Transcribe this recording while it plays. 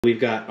We've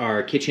got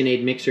our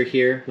KitchenAid mixer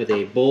here with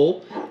a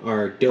bowl,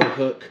 our dough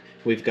hook,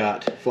 we've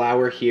got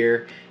flour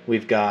here,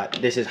 we've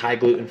got, this is high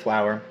gluten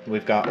flour,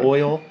 we've got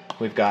oil,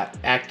 we've got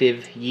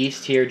active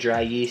yeast here,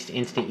 dry yeast,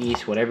 instant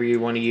yeast, whatever you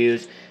want to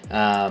use.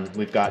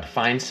 We've got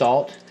fine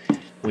salt,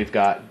 we've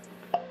got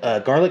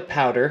garlic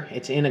powder.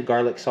 It's in a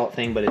garlic salt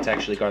thing, but it's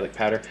actually garlic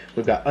powder.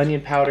 We've got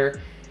onion powder.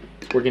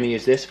 We're gonna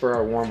use this for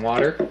our warm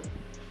water.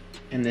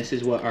 And this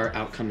is what our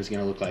outcome is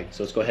gonna look like.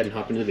 So let's go ahead and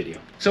hop into the video.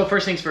 So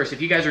first things first,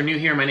 if you guys are new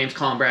here, my name's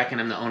Colin Bracken.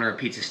 I'm the owner of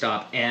Pizza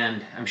Stop,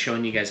 and I'm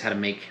showing you guys how to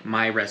make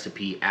my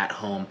recipe at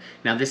home.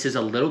 Now this is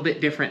a little bit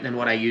different than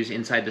what I use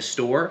inside the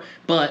store,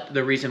 but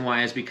the reason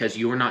why is because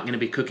you're not gonna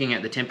be cooking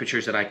at the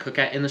temperatures that I cook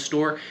at in the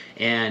store,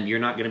 and you're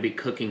not gonna be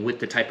cooking with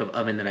the type of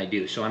oven that I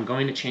do. So I'm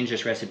going to change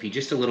this recipe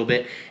just a little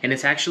bit, and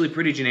it's actually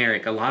pretty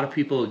generic. A lot of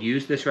people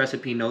use this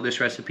recipe, know this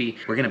recipe.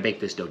 We're gonna bake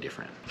this dough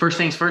different. First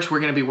things first,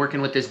 we're gonna be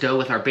working with this dough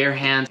with our bare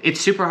hands.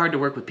 It's super hard to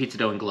work with pizza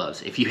dough in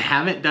gloves. If you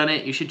haven't done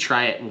it, you should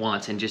try it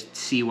once and just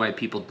see why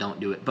people don't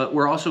do it. But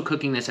we're also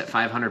cooking this at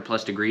 500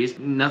 plus degrees.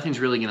 Nothing's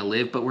really gonna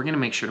live, but we're gonna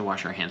make sure to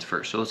wash our hands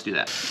first. So let's do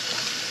that.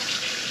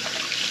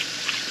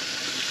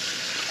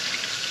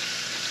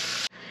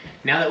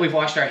 Now that we've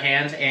washed our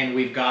hands and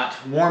we've got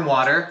warm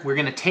water, we're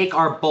gonna take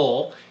our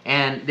bowl,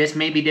 and this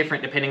may be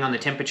different depending on the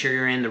temperature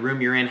you're in, the room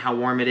you're in, how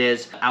warm it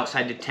is,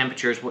 outside the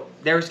temperatures.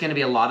 There's gonna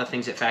be a lot of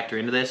things that factor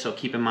into this, so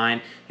keep in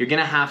mind, you're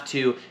gonna have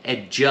to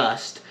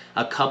adjust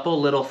a couple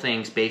little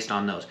things based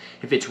on those.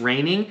 If it's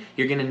raining,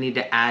 you're gonna need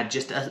to add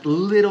just a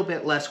little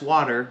bit less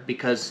water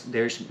because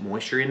there's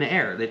moisture in the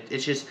air.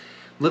 It's just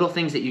little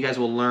things that you guys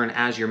will learn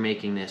as you're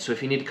making this. So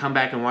if you need to come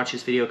back and watch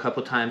this video a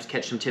couple times,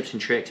 catch some tips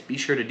and tricks, be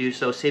sure to do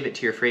so. Save it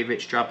to your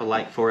favorites, drop a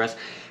like for us.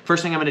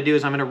 First thing I'm gonna do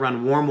is I'm gonna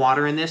run warm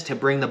water in this to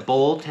bring the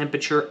bowl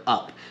temperature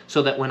up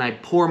so that when I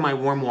pour my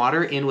warm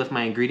water in with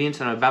my ingredients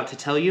that I'm about to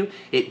tell you,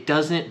 it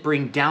doesn't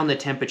bring down the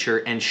temperature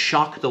and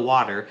shock the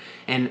water,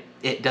 and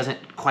it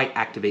doesn't quite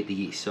activate the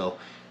yeast. So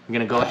I'm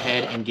gonna go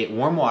ahead and get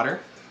warm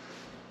water.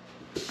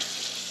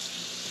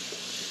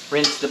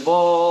 Rinse the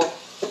bowl.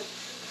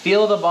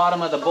 Feel the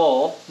bottom of the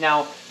bowl.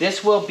 Now,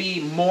 this will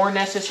be more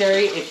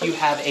necessary if you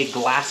have a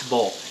glass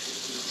bowl.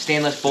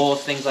 Stainless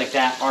bowls, things like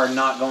that, are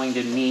not going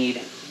to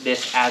need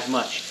this as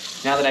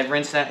much. Now that I've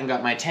rinsed that and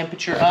got my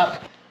temperature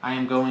up, I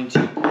am going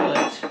to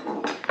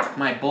put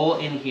my bowl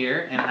in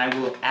here and I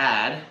will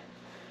add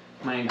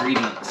my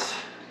ingredients.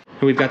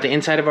 We've got the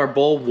inside of our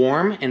bowl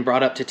warm and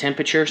brought up to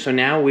temperature, so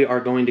now we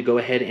are going to go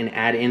ahead and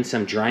add in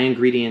some dry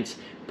ingredients,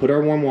 put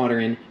our warm water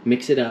in,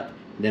 mix it up,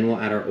 then we'll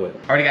add our oil.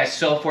 Alrighty guys,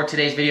 so for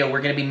today's video,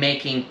 we're gonna be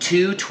making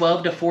two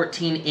 12 to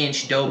 14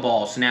 inch dough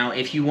balls. Now,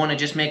 if you wanna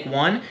just make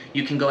one,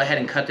 you can go ahead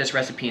and cut this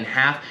recipe in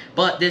half,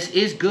 but this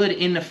is good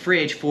in the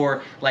fridge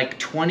for like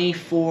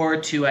 24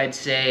 to, I'd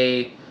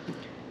say,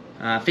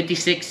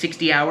 56,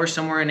 60 hours,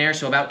 somewhere in there,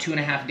 so about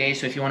 2.5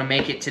 days. So if you wanna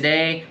make it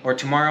today, or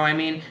tomorrow I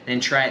mean,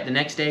 then try it the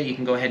next day, you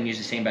can go ahead and use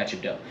the same batch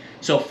of dough.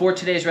 So for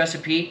today's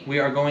recipe, we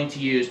are going to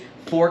use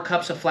 4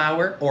 cups of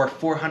flour, or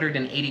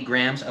 480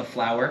 grams of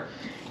flour.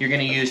 You're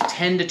gonna use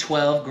 10 to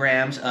 12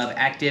 grams of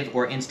active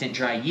or instant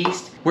dry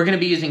yeast. We're gonna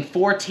be using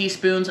 4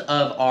 teaspoons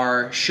of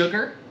our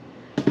sugar.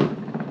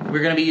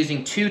 We're gonna be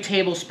using 2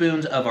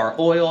 tablespoons of our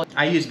oil.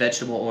 I use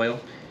vegetable oil.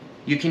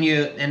 You can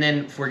use, and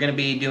then we're gonna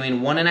be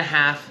doing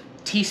 1.5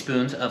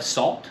 teaspoons of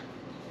salt.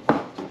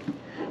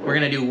 We're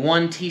gonna do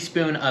 1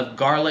 teaspoon of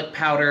garlic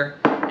powder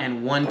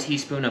and 1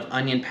 teaspoon of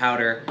onion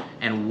powder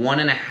and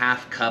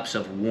 1.5 cups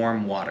of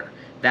warm water.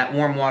 That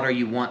warm water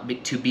you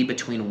want to be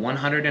between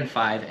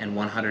 105 and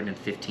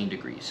 115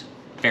 degrees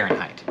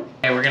Fahrenheit.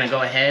 Okay, we're gonna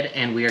go ahead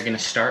and we are gonna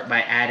start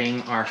by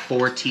adding our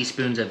 4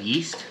 teaspoons of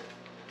yeast.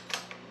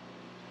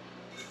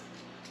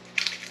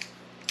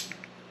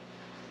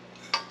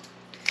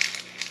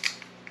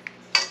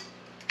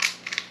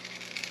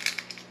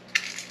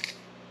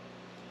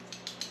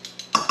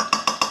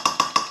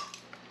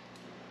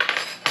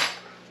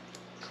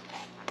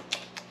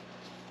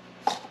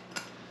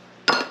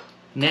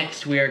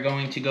 Next, we are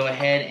going to go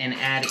ahead and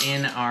add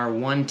in our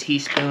 1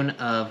 teaspoon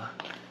of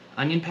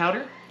onion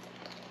powder.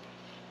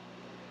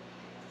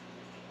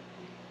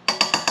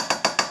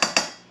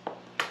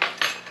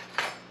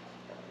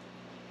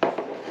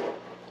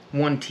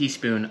 One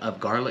teaspoon of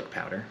garlic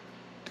powder.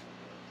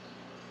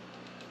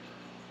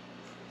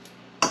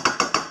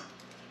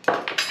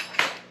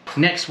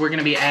 Next, we're going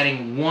to be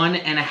adding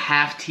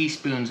 1.5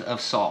 teaspoons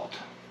of salt.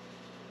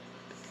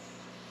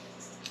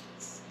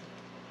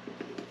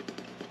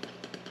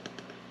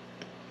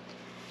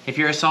 If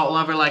you're a salt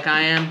lover like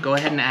I am, go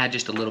ahead and add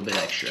just a little bit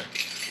extra.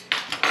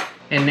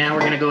 And now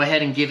we're gonna go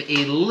ahead and give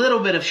a little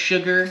bit of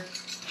sugar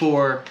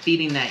for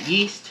feeding that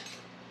yeast.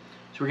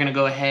 So we're gonna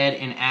go ahead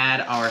and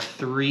add our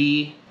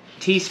 3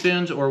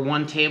 teaspoons or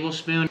 1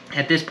 tablespoon.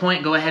 At this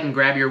point, go ahead and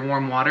grab your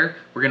warm water.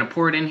 We're gonna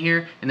pour it in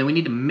here, and then we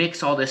need to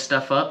mix all this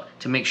stuff up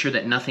to make sure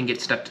that nothing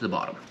gets stuck to the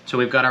bottom. So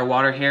we've got our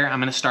water here. I'm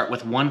gonna start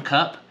with 1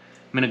 cup.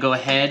 I'm gonna go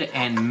ahead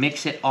and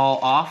mix it all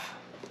off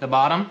the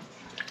bottom.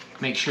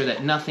 Make sure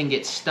that nothing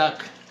gets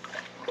stuck,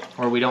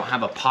 or we don't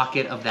have a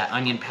pocket of that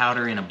onion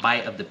powder in a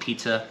bite of the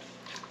pizza.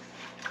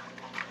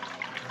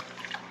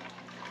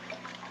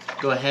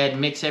 Go ahead,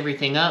 mix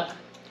everything up.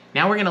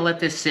 Now we're gonna let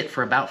this sit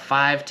for about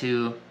 5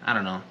 to, I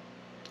don't know,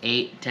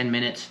 8, 10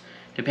 minutes.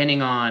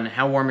 Depending on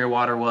how warm your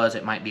water was,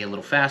 it might be a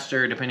little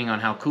faster. Depending on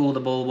how cool the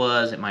bowl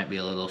was, it might be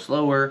a little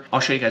slower. I'll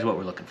show you guys what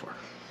we're looking for.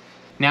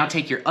 Now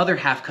take your other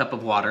half cup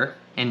of water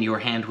and your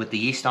hand with the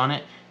yeast on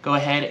it. Go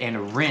ahead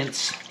and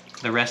rinse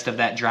the rest of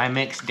that dry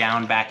mix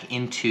down back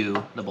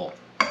into the bowl.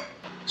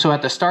 So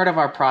at the start of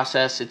our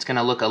process, it's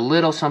gonna look a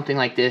little something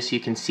like this. You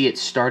can see it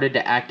started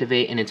to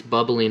activate and it's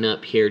bubbling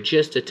up here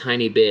just a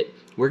tiny bit.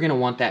 We're gonna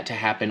want that to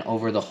happen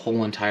over the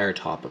whole entire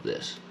top of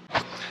this.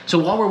 So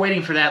while we're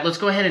waiting for that, let's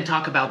go ahead and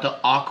talk about the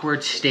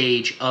awkward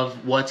stage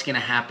of what's gonna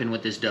happen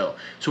with this dough.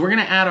 So we're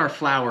gonna add our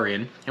flour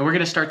in and we're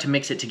gonna start to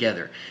mix it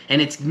together.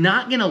 And it's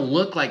not gonna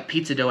look like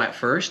pizza dough at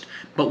first,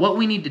 but what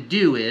we need to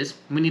do is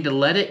we need to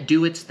let it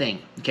do its thing,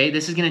 okay?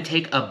 This is gonna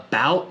take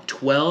about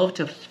 12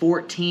 to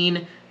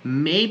 14,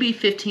 maybe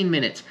 15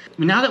 minutes.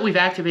 Now that we've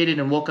activated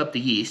and woke up the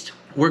yeast,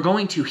 we're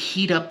going to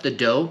heat up the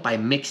dough by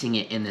mixing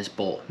it in this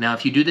bowl. Now,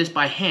 if you do this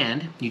by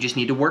hand, you just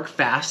need to work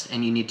fast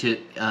and you need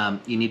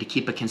to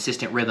keep a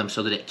consistent rhythm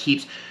so that it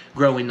keeps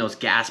growing those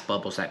gas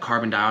bubbles, that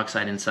carbon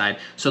dioxide inside,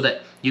 so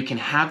that you can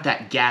have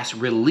that gas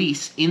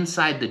release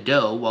inside the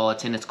dough while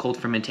it's in its cold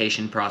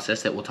fermentation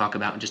process that we'll talk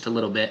about in just a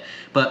little bit.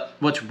 But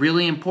what's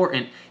really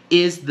important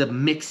is the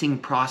mixing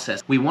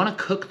process. We want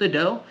to cook the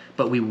dough,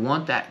 but we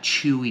want that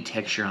chewy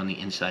texture on the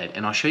inside.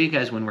 And I'll show you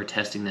guys when we're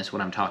testing this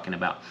what I'm talking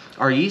about.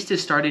 Our yeast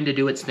is starting to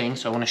do its thing,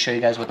 so I want to show you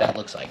guys what that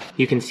looks like.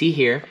 You can see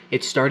here,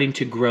 it's starting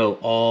to grow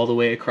all the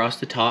way across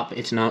the top.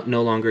 It's no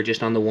longer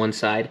just on the one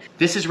side.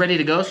 This is ready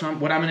to go, so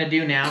what I'm going to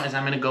do now is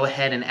I'm going to go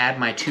ahead and add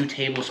my 2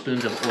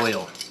 tablespoons of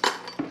oil.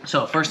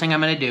 So first thing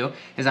I'm going to do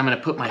is I'm going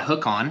to put my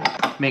hook on,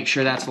 make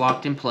sure that's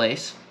locked in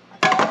place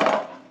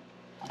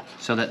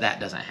so that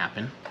doesn't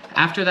happen.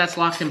 After that's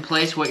locked in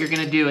place, what you're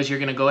gonna do is you're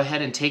gonna go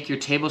ahead and take your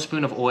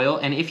tablespoon of oil,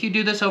 and if you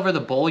do this over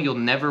the bowl, you'll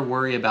never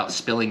worry about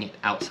spilling it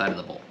outside of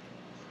the bowl.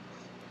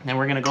 Then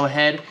we're gonna go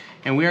ahead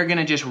and we are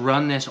gonna just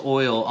run this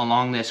oil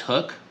along this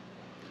hook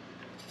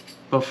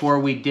before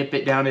we dip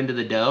it down into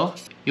the dough.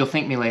 You'll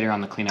thank me later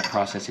on the cleanup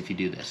process if you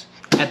do this.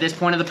 At this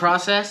point of the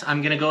process,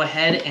 I'm gonna go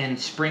ahead and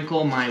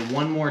sprinkle my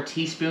 1 more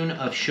teaspoon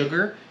of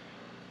sugar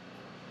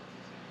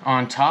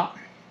on top.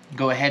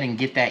 Go ahead and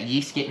get that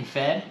yeast getting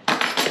fed.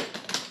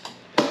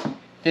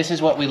 This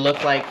is what we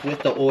look like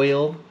with the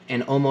oil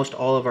and almost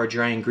all of our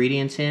dry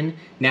ingredients in.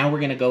 Now we're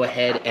gonna go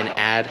ahead and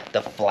add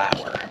the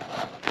flour.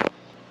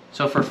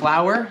 So for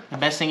flour, the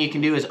best thing you can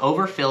do is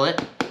overfill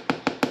it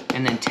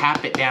and then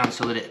tap it down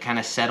so that it kind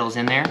of settles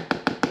in there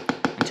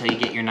until you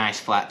get your nice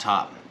flat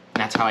top.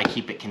 And that's how I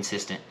keep it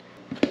consistent.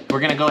 We're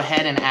gonna go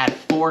ahead and add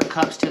 4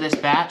 cups to this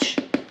batch.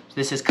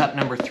 This is cup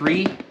number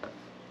 3.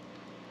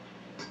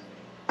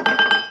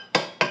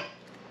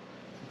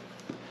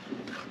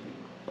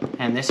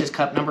 And this is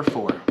cup number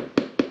 4.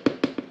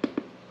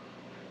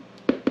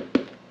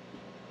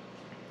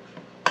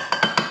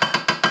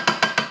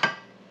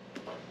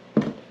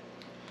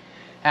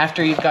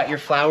 After you've got your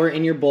flour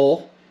in your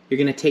bowl, you're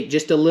gonna take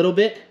just a little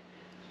bit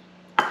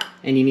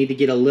and you need to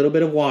get a little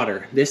bit of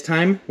water. This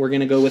time, we're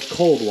gonna go with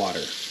cold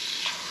water.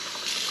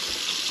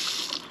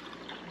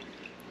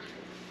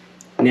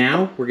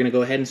 Now, we're gonna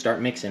go ahead and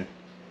start mixing.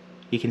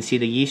 You can see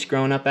the yeast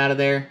growing up out of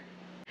there.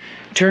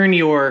 Turn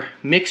your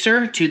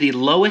mixer to the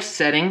lowest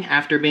setting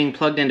after being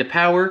plugged into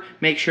power.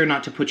 Make sure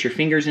not to put your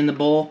fingers in the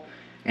bowl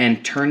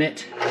and turn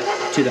it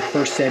to the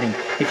first setting.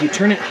 If you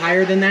turn it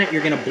higher than that,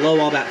 you're gonna blow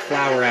all that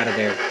flour out of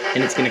there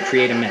and it's gonna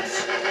create a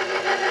mess.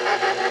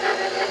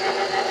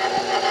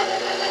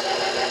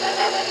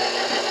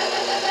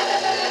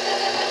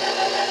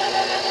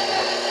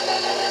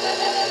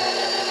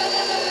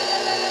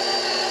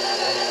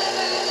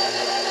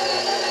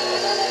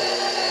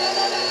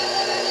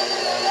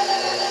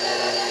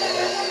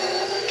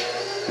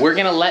 We're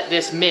gonna let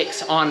this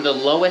mix on the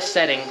lowest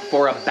setting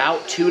for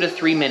about 2 to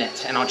 3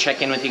 minutes, and I'll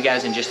check in with you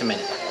guys in just a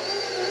minute.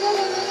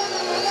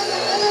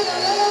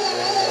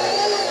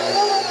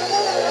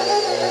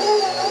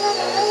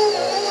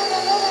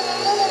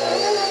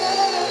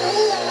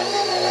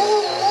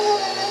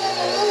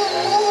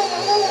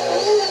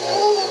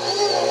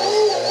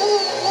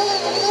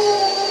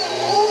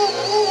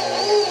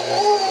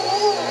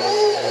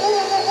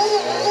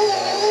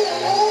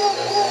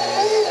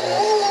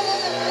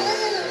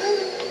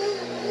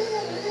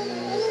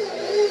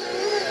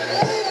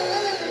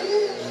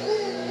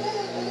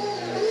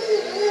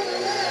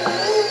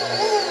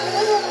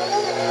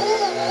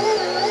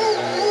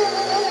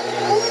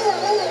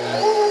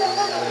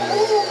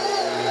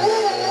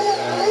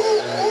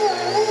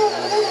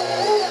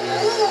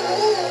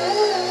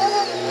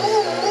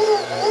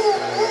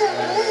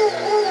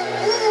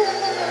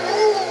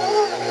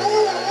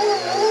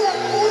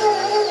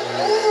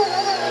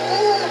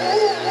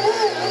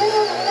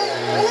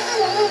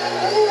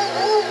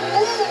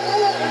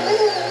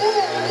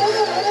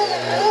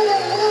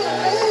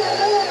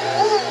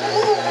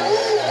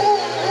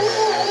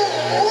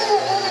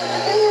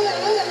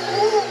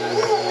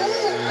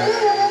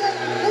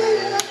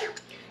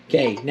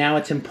 Now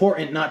it's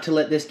important not to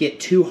let this get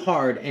too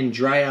hard and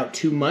dry out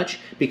too much,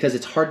 because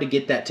it's hard to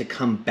get that to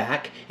come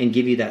back and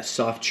give you that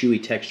soft,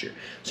 chewy texture.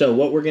 So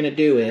what we're gonna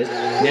do is,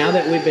 now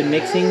that we've been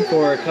mixing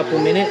for a couple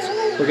minutes,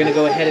 we're gonna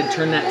go ahead and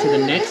turn that to the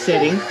next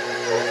setting.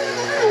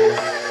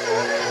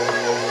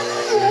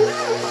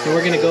 And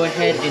we're gonna go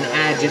ahead and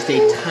add just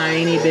a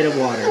tiny bit of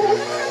water.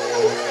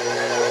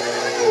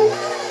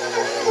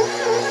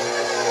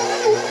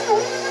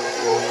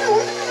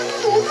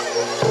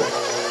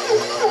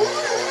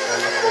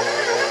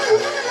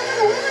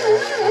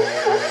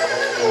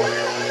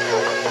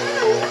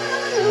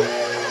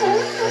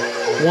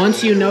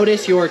 Once you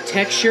notice your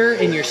texture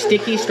and your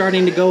sticky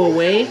starting to go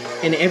away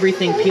and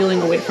everything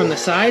peeling away from the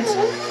sides,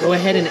 go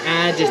ahead and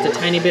add just a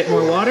tiny bit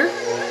more water.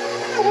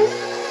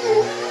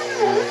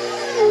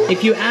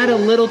 If you add a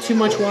little too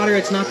much water,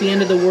 it's not the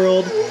end of the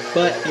world,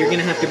 but you're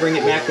gonna have to bring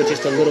it back with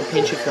just a little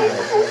pinch of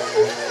flour.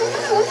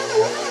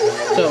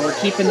 So we're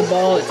keeping the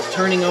ball, it's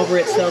turning over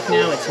itself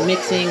now, it's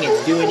mixing,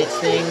 it's doing its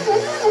thing.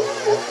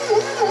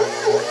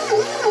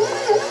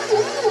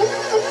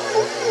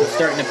 It's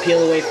starting to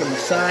peel away from the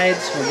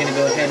sides. We're gonna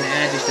go ahead and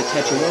add just a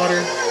touch of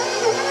water.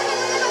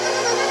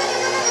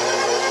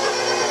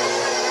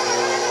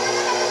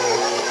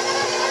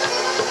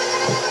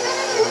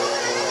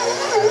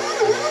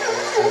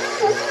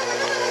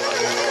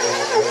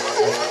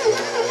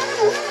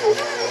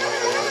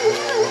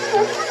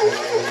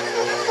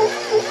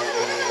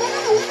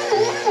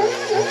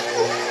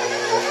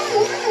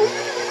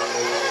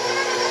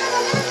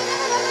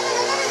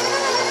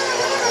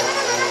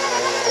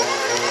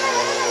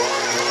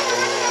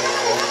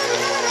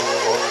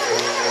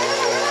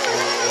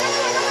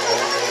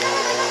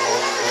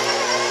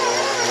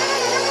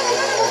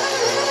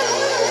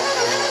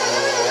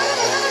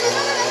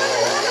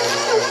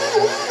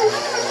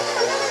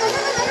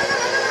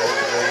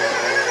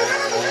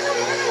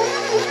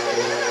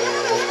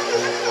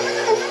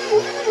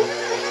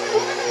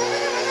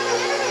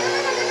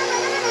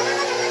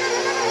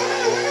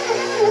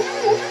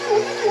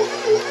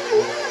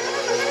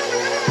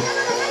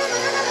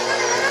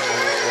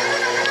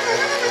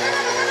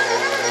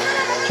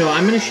 So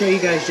I'm going to show you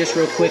guys just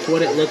real quick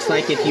what it looks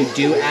like if you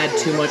do add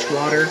too much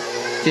water,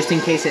 just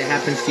in case it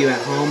happens to you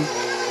at home.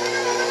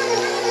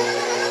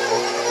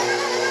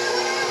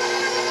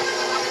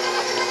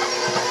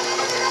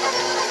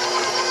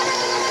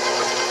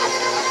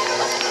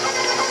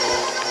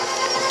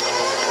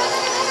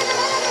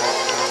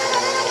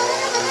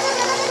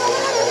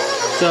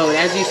 So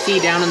as you see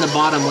down in the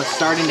bottom, what's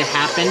starting to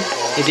happen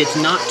is it's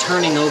not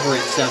turning over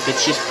itself,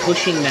 it's just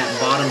pushing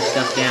that bottom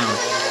stuff down.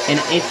 And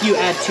if you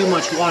add too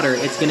much water,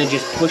 it's gonna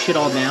just push it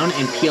all down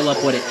and peel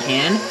up what it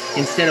can,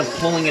 instead of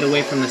pulling it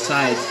away from the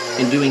sides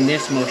and doing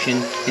this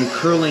motion and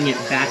curling it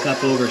back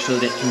up over so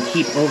that it can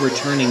keep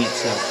overturning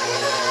itself.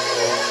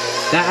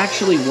 That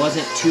actually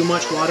wasn't too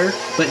much water,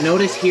 but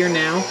notice here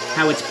now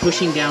how it's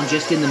pushing down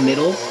just in the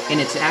middle and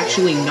it's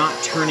actually not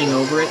turning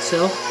over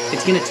itself.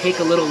 It's gonna take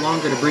a little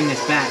longer to bring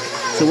this back.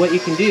 So what you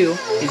can do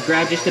is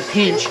grab just a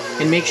pinch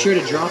and make sure to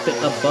drop it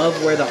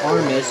above where the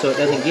arm is so it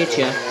doesn't get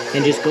you,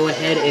 and just go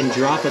ahead and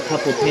drop a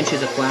couple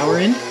pinches of flour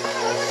in,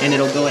 and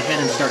it'll go ahead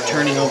and start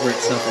turning over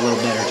itself a little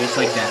better, just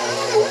like that.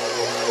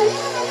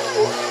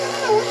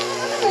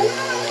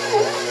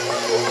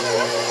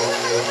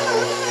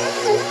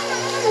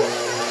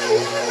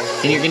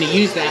 And you're going to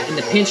use that in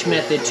the pinch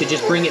method to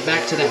just bring it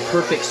back to that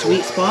perfect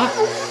sweet spot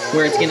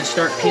where it's going to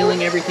start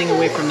peeling everything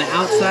away from the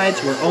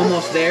outsides. We're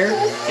almost there,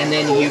 and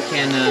then you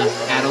can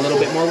add a little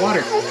bit more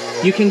water.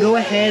 You can go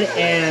ahead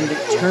and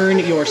turn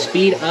your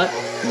speed up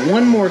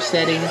one more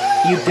setting.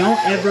 You don't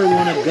ever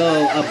want to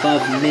go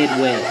above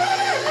midway.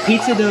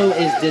 Pizza dough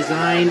is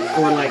designed,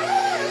 or like,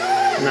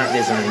 not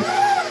designed.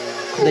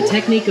 The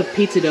technique of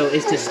pizza dough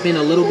is to spin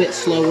a little bit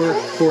slower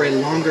for a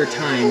longer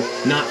time,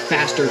 not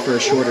faster for a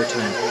shorter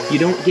time. You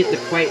don't get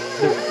quite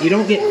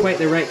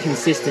the right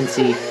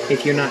consistency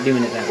if you're not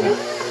doing it that way.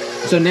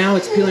 So now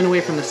it's peeling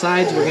away from the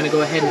sides. We're going to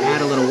go ahead and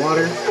add a little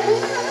water.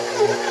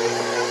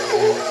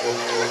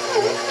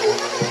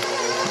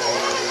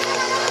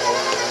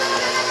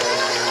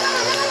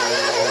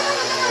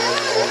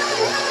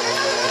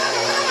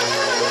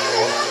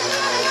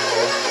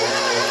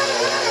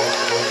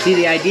 See,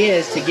 the idea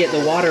is to get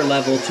the water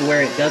level to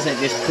where it doesn't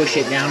just push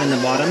it down in the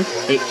bottom.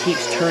 It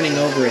keeps turning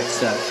over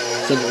itself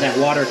so that that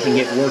water can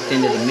get worked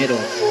into the middle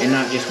and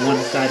not just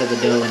one side of the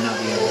dough and not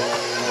the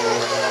other.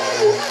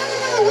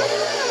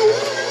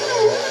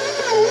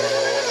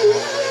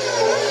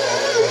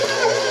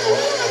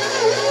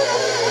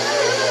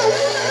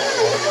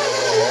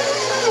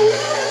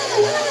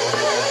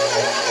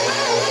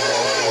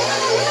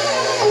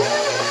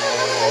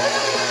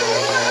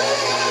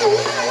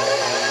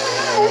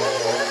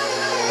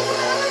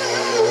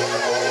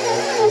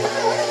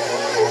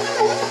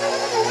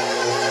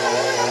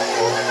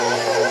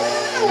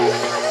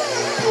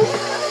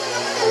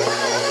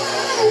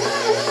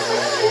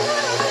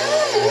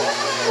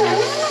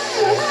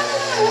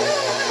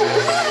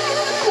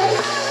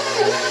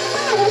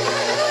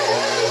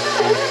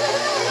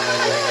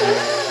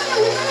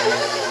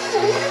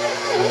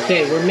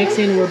 Okay, we're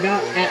mixing, we're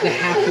about at the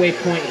halfway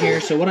point here.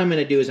 So what I'm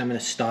gonna do is I'm gonna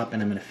stop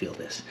and I'm gonna feel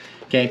this.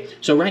 Okay,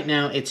 so right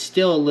now it's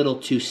still a little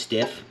too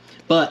stiff,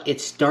 but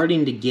it's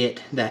starting to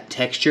get that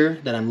texture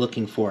that I'm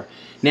looking for.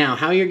 Now,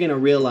 how you're gonna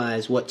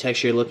realize what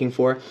texture you're looking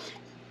for,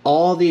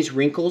 all these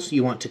wrinkles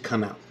you want to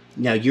come out.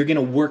 Now you're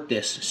gonna work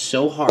this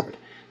so hard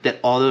that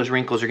all those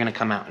wrinkles are gonna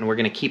come out, and we're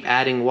gonna keep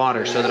adding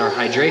water so that our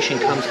hydration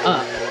comes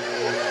up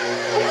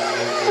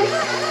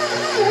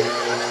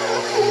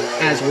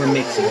as we're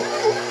mixing.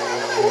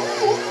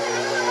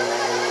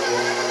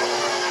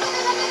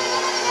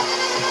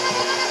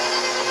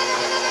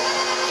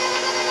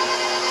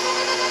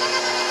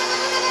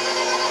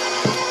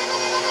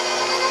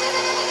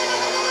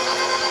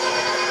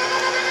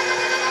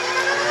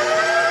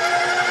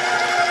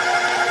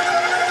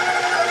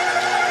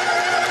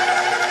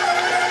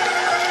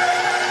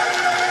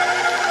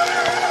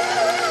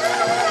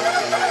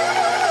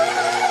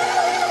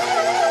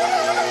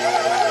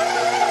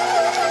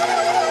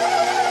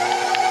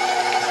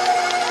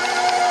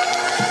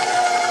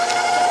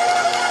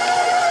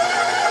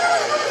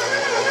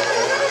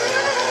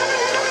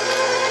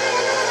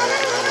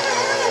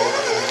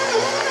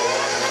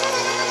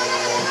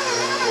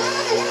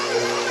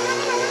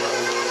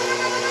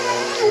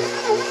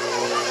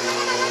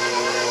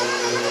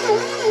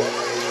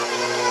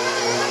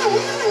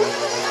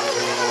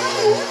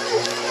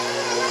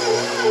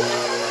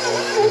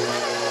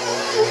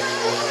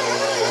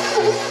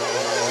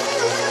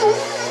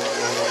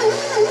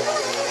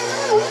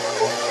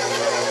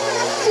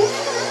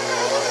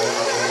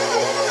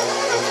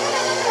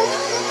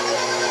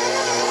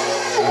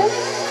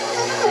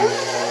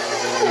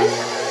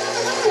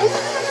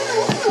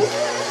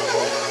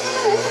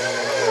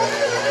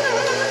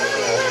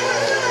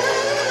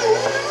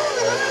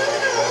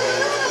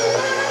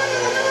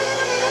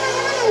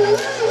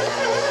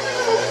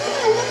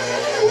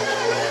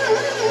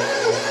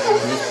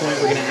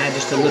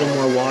 A little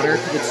more water.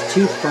 It's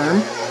too firm.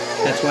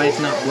 That's why it's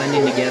not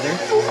blending together.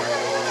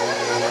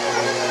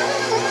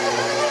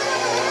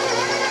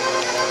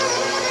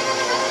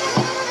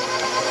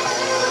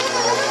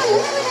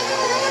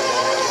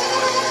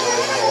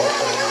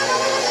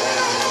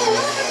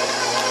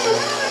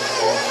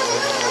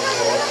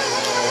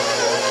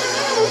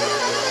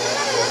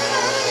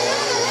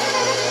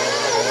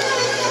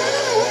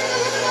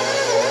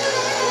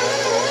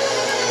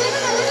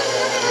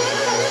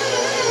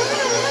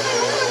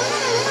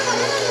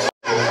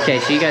 Okay,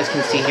 so you guys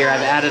can see here,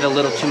 I've added a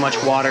little too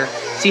much water.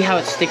 See how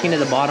it's sticking to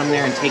the bottom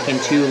there and taking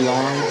too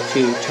long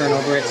to turn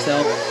over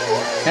itself?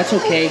 That's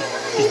okay.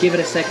 Just give it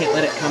a second,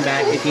 let it come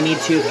back. If you need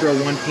to, throw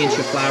 1 pinch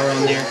of flour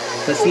on there.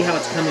 But see how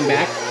it's coming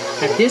back?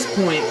 At this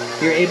point,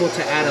 you're able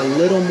to add a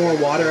little more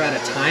water at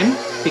a time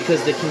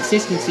because the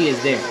consistency is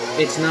there.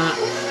 It's not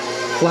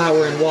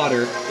flour and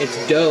water, it's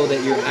dough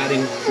that you're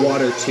adding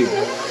water to.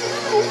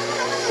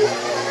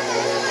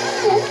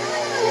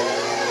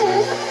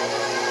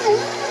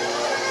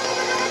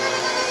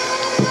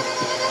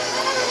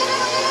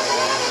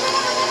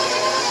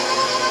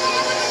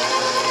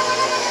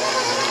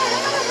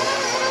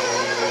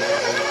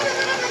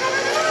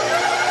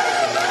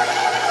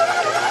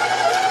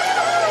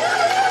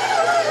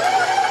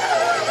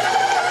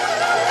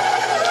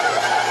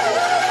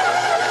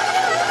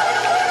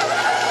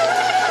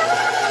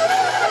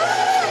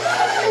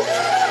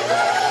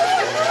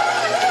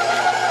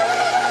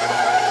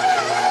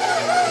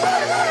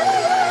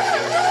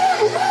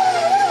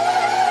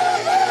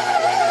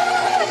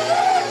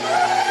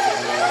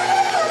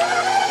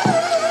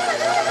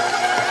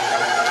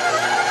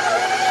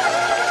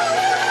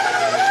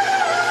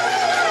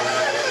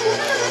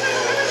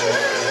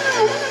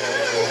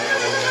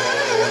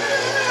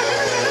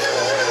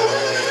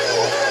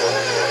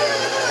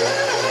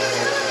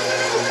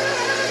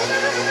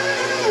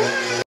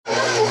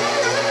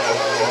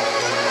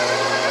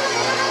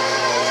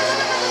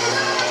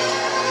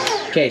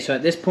 Okay, so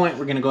at this point,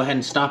 we're gonna go ahead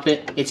and stop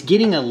it. It's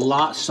getting a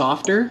lot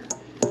softer,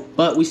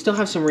 but we still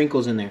have some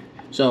wrinkles in there.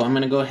 So I'm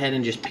gonna go ahead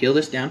and just peel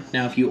this down.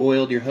 Now, if you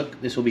oiled your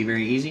hook, this will be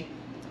very easy.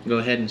 Go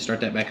ahead and start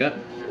that back up.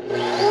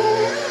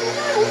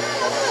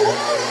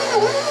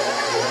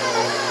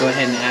 Go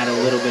ahead and add a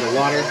little bit of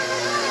water.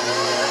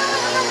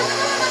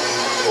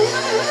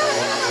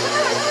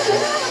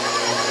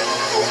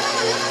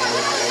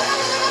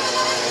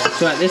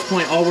 So at this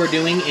point, all we're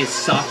doing is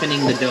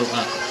softening the dough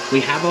up. We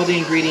have all the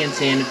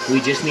ingredients in,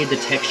 we just need the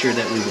texture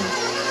that we want.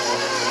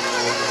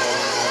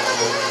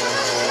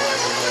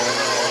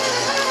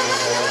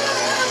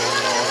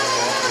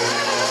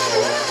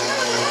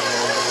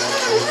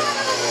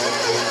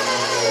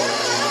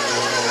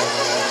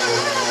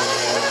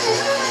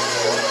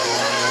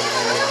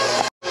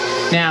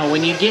 Now,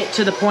 when you get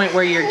to the point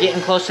where you're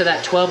getting close to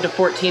that 12 to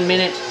 14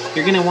 minutes,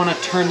 you're gonna wanna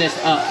turn this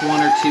up 1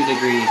 or 2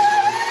 degrees.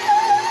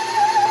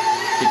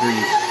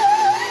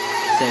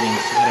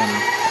 Settings, I don't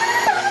know.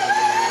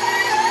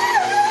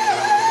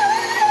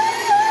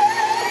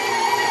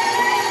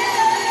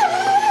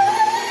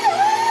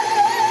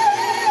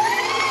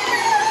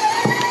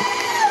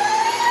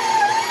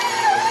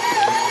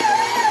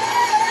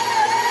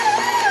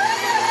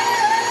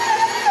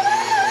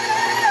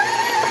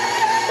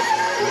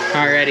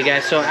 Alrighty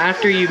guys, so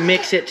after you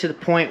mix it to the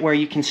point where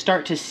you can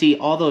start to see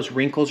all those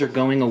wrinkles are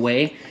going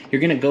away,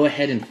 you're gonna go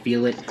ahead and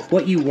feel it.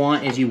 What you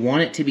want is you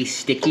want it to be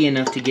sticky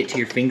enough to get to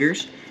your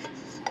fingers,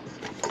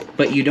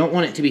 but you don't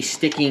want it to be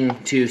sticking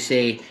to,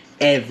 say,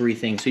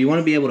 everything. So you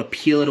wanna be able to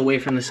peel it away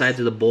from the sides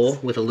of the bowl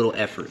with a little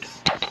effort.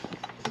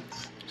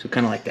 So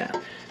kind of like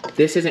that.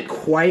 This isn't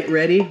quite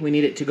ready. We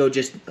need it to go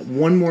just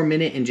 1 more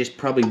minute and just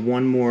probably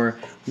 1 more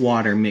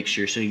water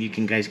mixture so you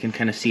guys can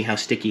kind of see how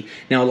sticky.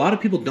 Now a lot of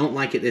people don't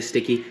like it this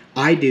sticky.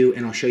 I do,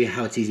 and I'll show you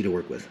how it's easy to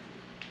work with.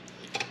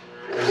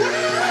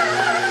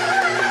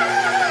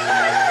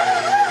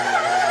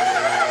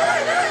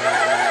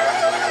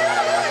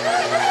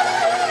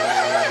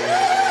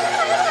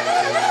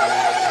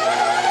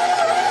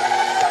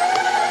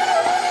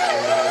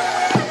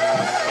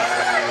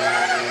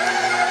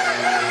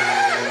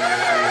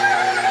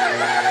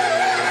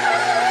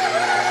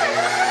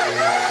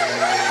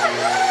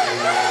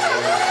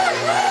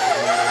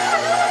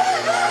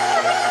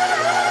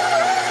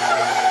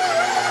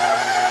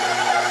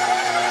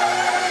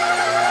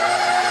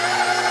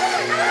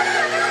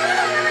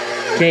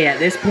 Okay, at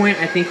this point,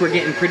 I think we're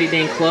getting pretty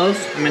dang close.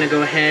 I'm gonna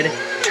go ahead,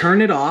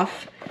 turn it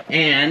off,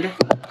 and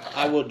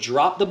I will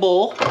drop the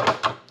bowl,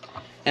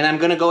 and I'm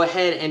gonna go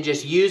ahead and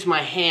just use my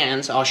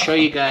hands. I'll show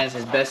you guys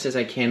as best as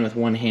I can with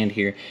one hand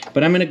here,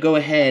 but I'm gonna go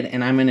ahead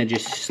and I'm gonna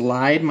just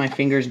slide my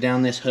fingers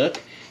down this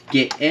hook,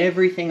 get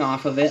everything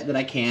off of it that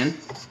I can.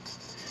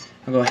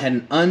 I'll go ahead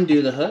and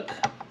undo the hook,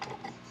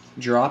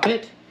 drop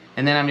it,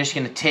 and then I'm just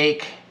gonna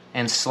take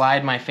and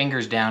slide my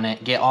fingers down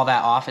it, get all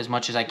that off as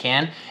much as I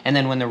can, and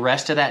then when the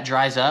rest of that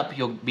dries up,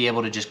 you'll be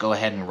able to just go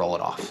ahead and roll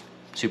it off.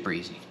 Super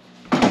easy.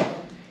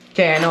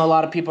 Okay, I know a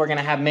lot of people are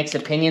gonna have mixed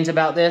opinions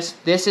about this.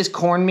 This is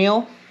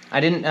cornmeal.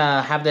 I didn't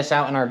have this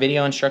out in our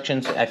video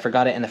instructions. I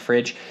forgot it in the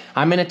fridge.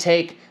 I'm gonna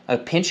take a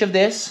pinch of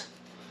this,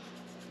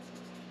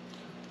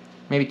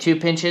 maybe 2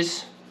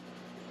 pinches,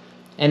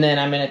 and then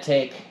I'm gonna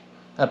take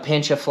a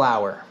pinch of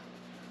flour.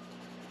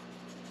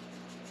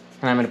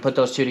 And I'm gonna put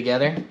those 2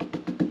 together.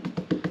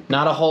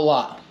 Not a whole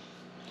lot.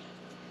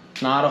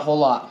 Not a whole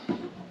lot.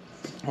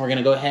 We're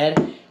gonna go ahead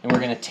and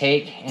we're gonna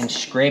take and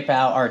scrape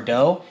out our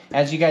dough.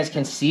 As you guys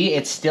can see,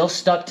 it's still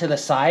stuck to the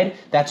side.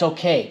 That's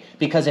okay,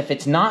 because if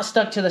it's not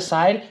stuck to the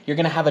side, you're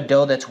gonna have a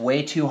dough that's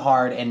way too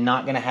hard and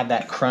not gonna have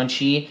that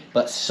crunchy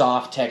but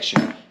soft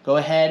texture. Go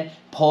ahead,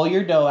 pull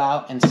your dough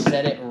out and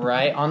set it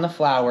right on the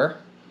flour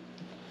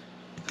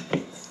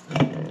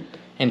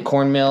and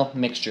cornmeal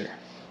mixture.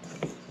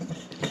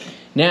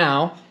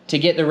 Now, to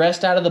get the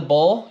rest out of the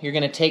bowl, you're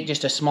gonna take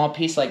just a small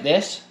piece like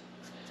this.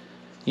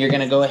 You're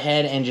gonna go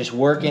ahead and just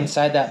work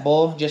inside that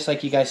bowl, just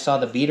like you guys saw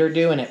the beater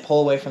do and it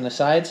pull away from the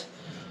sides.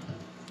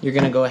 You're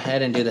gonna go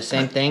ahead and do the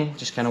same thing,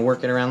 just kind of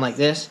work it around like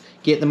this.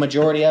 Get the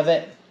majority of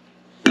it,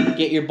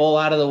 get your bowl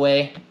out of the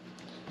way.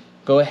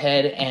 Go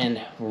ahead and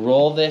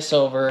roll this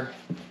over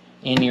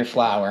in your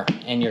flour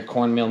and your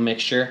cornmeal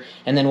mixture.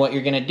 And then what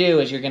you're gonna do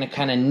is you're gonna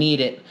kind of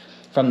knead it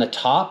from the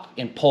top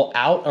and pull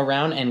out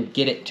around and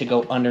get it to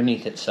go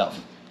underneath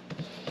itself.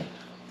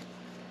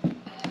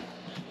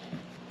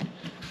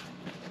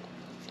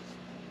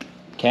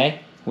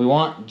 Okay, we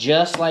want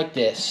just like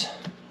this.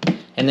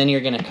 And then you're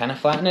gonna kind of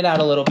flatten it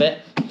out a little bit.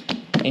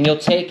 And you'll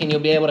take and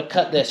you'll be able to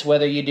cut this,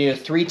 whether you do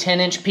 3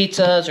 10-inch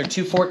pizzas or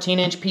 2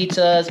 14-inch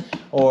pizzas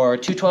or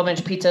 2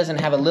 12-inch pizzas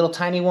and have a little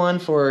tiny one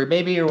for a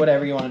baby or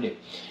whatever you wanna do.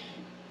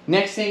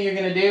 Next thing you're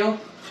gonna do,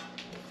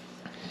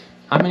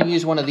 I'm gonna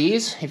use one of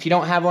these. If you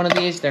don't have one of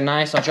these, they're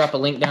nice. I'll drop a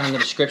link down in the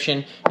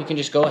description. You can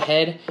just go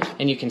ahead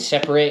and you can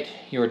separate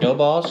your dough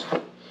balls,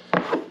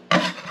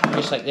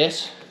 just like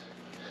this.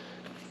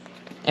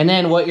 And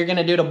then what you're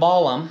gonna do to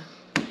ball them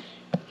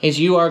is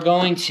you're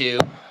gonna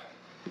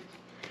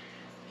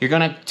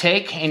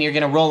take and you're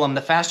gonna roll them.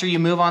 The faster you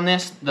move on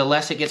this, the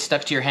less it gets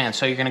stuck to your hand.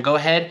 So you're gonna go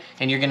ahead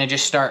and you're gonna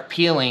just start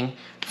peeling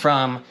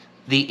from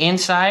the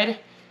inside.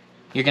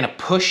 You're gonna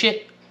push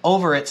it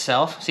over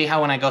itself. See how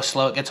when I go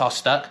slow, it gets all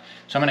stuck?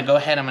 So I'm gonna go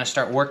ahead, I'm gonna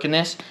start working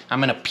this. I'm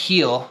gonna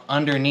peel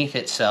underneath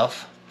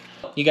itself.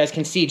 You guys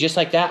can see just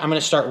like that. I'm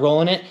gonna start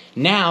rolling it.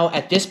 Now,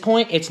 at this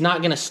point, it's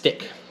not gonna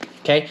stick.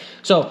 Okay,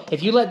 so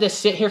if you let this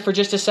sit here for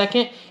just a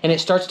second and it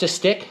starts to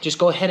stick, just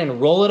go ahead and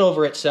roll it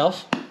over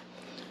itself.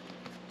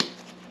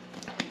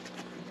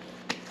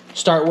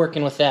 Start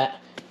working with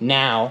that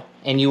now,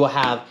 and you will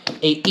have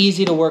a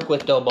easy to work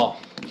with dough ball.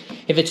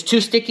 If it's too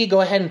sticky,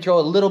 go ahead and throw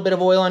a little bit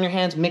of oil on your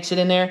hands, mix it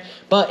in there.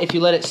 But if you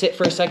let it sit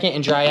for a second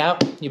and dry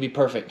out, you'll be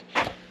perfect.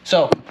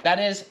 So that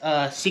is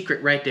a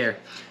secret right there.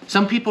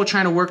 Some people are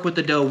trying to work with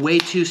the dough way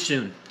too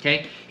soon,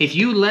 okay? If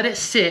you let it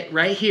sit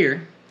right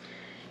here,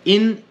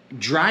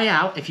 dry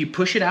out, if you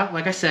push it out,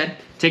 like I said,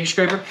 take a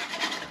scraper,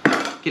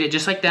 get it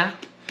just like that.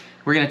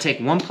 We're gonna take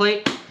one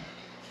plate.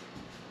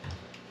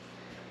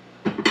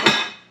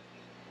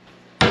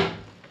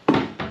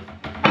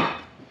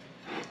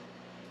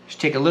 Just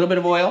take a little bit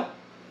of oil.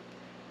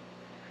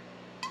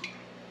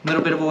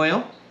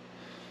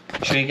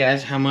 Show you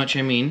guys how much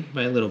I mean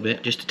by a little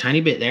bit, just a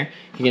tiny bit there.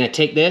 You're gonna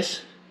take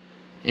this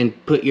and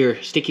put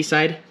your sticky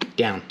side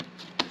down.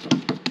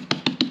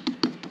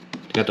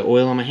 Got the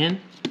oil on my hand.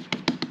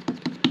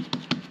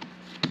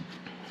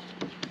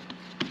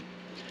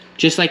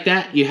 Just like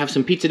that, you have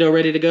some pizza dough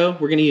ready to go.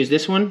 We're gonna use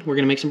this one. We're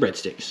gonna make some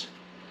breadsticks.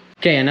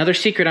 Okay, another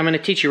secret I'm gonna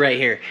teach you right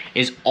here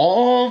is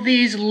all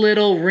these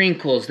little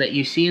wrinkles that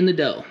you see in the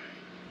dough.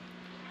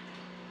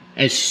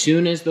 As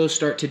soon as those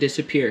start to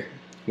disappear,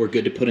 we're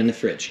good to put in the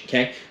fridge,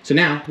 okay? So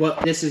now,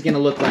 what this is gonna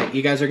look like,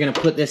 you guys are gonna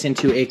put this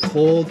into a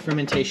cold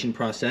fermentation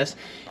process,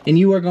 and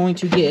you are going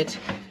to get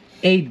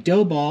a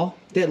dough ball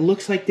that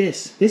looks like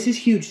this. This is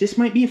huge. This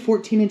might be a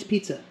 14-inch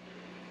pizza.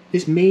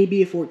 This may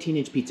be a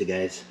 14-inch pizza,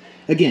 guys.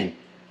 Again,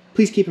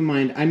 please keep in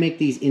mind, I make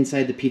these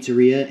inside the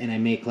pizzeria, and I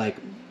make like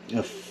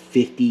a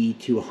 50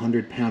 to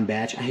 100 pound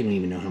batch. I don't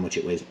even know how much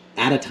it weighs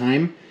at a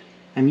time.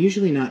 I'm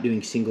usually not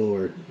doing single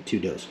or two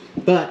doughs.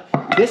 But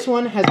this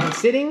one has been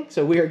sitting,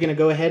 so we are gonna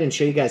go ahead and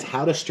show you guys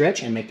how to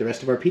stretch and make the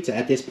rest of our pizza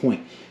at this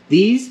point.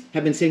 These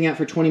have been sitting out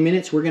for 20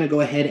 minutes. We're gonna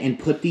go ahead and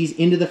put these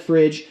into the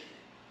fridge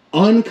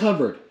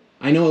uncovered.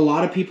 I know a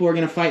lot of people are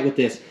gonna fight with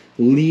this.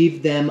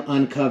 Leave them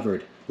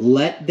uncovered.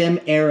 Let them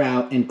air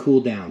out and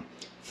cool down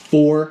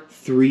for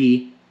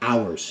 3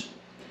 hours.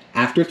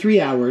 After 3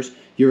 hours,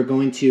 you're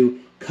going to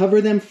cover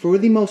them for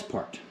the most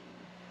part.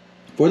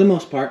 For the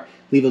most part,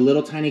 leave a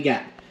little tiny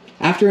gap.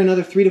 After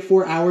another 3 to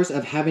 4 hours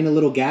of having a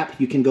little gap,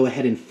 you can go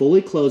ahead and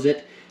fully close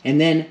it, and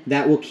then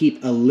that will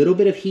keep a little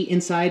bit of heat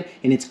inside,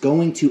 and it's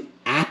going to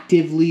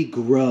actively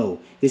grow.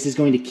 This is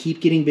going to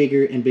keep getting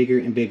bigger and bigger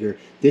and bigger.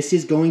 This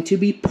is going to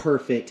be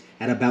perfect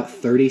at about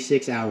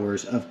 36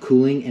 hours of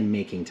cooling and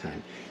making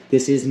time.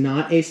 This is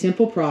not a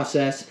simple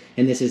process,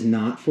 and this is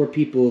not for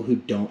people who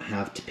don't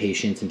have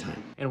patience and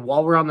time. And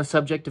while we're on the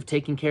subject of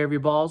taking care of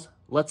your balls,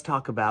 let's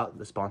talk about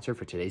the sponsor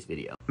for today's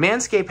video.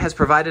 Manscaped has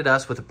provided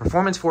us with a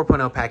Performance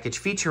 4.0 package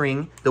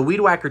featuring the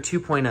Weed Whacker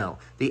 2.0,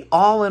 the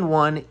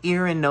all-in-one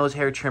ear and nose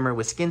hair trimmer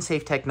with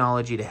skin-safe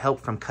technology to help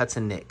from cuts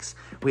and nicks.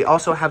 We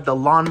also have the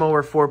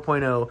Lawnmower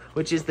 4.0,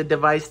 which is the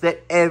device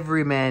that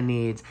every man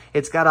needs.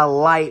 It's got a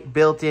light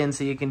built in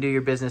so you can do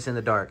your business in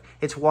the dark.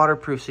 It's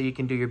waterproof so you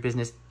can do your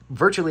business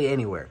virtually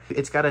anywhere.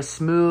 It's got a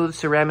smooth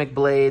ceramic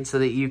blade so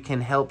that you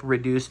can help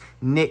reduce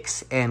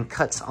nicks and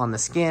cuts on the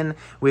skin.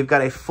 We've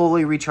got a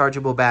fully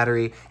rechargeable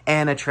battery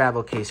and a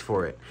travel case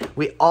for it.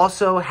 We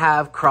also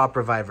have Crop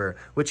Reviver,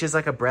 which is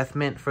like a breath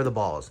mint for the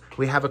balls.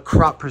 We have a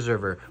Crop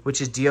Preserver, which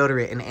is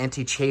deodorant and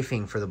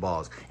anti-chafing for the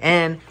balls.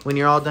 And when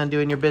you're all done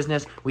doing your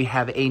business, we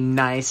have a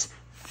nice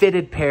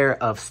fitted pair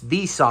of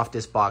the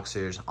softest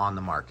boxers on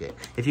the market.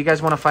 If you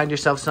guys want to find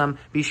yourself some,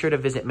 be sure to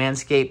visit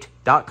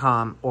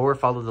manscaped.com or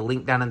follow the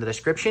link down in the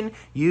description.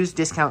 Use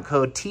discount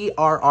code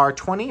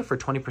TRR20 for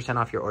 20%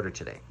 off your order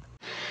today.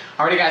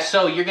 Alrighty guys,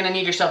 so you're gonna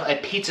need yourself a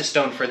pizza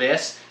stone for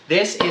this.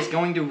 This is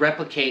going to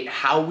replicate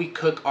how we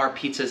cook our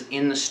pizzas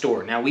in the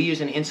store. Now we use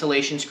an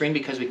insulation screen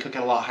because we cook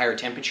at a lot higher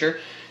temperature.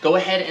 Go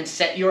ahead and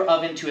set your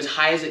oven to as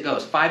high as it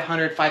goes,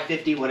 500,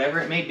 550, whatever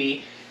it may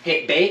be.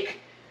 Hit bake.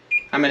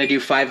 I'm gonna do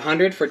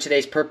 500 for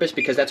today's purpose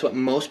because that's what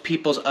most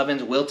people's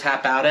ovens will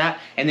tap out at.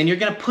 And then you're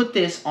gonna put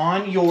this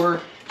on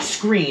your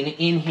screen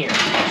in here.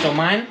 So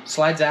mine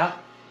slides out.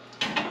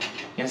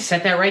 You're gonna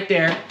set that right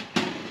there.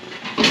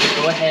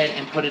 Go ahead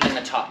and put it in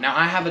the top. Now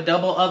I have a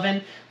double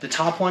oven. The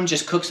top one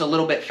just cooks a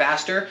little bit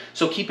faster.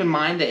 So keep in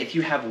mind that if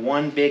you have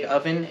one big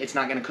oven, it's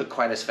not gonna cook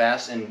quite as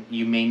fast and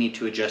you may need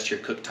to adjust your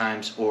cook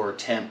times or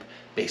temp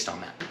based on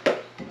that.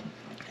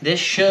 This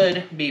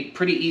should be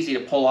pretty easy to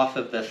pull off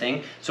of the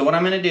thing. So what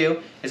I'm gonna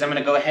do is I'm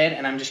gonna go ahead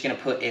and I'm just gonna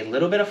put a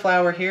little bit of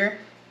flour here.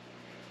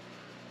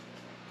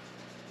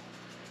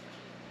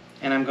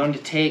 And I'm going to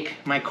take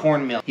my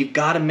cornmeal. You've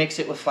gotta mix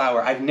it with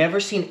flour. I've never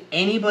seen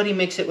anybody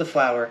mix it with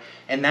flour,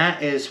 and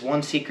that is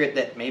one secret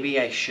that maybe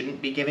I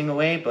shouldn't be giving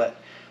away, but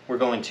we're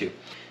going to.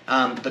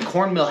 The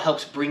cornmeal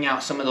helps bring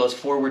out some of those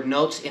forward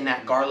notes in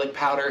that garlic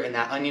powder and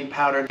that onion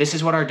powder. This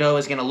is what our dough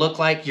is gonna look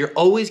like. You're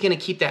always gonna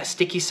keep that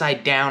sticky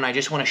side down. I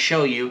just wanna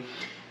show you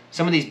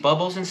some of these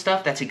bubbles and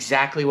stuff. That's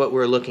exactly what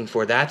we're looking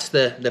for. That's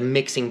the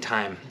mixing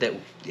time that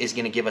is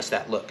gonna give us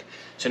that look.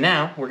 So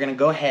now we're gonna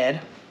go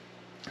ahead.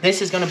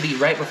 This is gonna be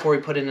right before we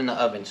put it in the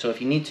oven. So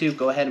if you need to,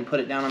 go ahead and put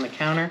it down on the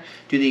counter.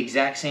 Do the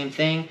exact same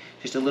thing.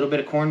 Just a little bit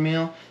of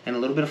cornmeal and a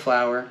little bit of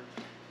flour.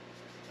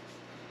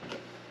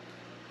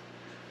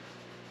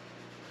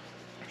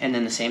 And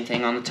then the same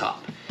thing on the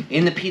top.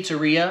 In the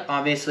pizzeria,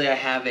 obviously I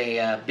have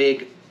a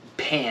big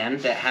pan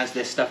that has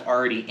this stuff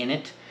already in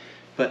it.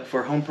 But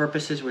for home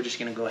purposes, we're just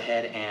gonna go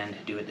ahead and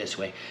do it this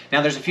way.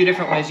 Now there's a few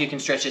different ways you can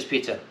stretch this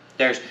pizza.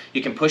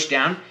 You can push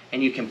down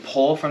and you can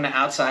pull from the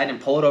outside and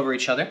pull it over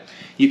each other.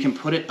 You can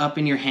put it up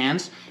in your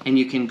hands and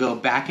you can go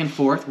back and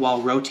forth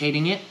while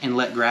rotating it and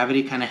let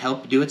gravity kind of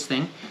help do its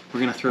thing. We're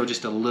gonna throw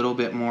just a little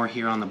bit more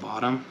here on the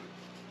bottom.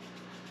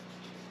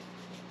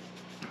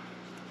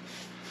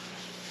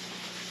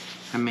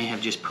 I may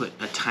have just put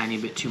a tiny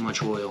bit too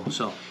much oil.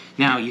 So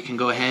now you can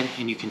go ahead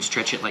and you can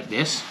stretch it like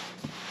this.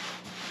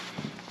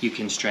 You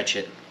can stretch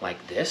it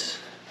like this.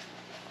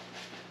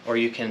 Or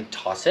you can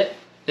toss it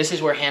This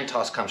is where hand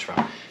toss comes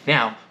from.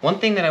 Now, one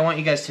thing that I want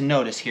you guys to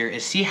notice here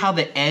is see how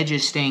the edge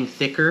is staying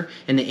thicker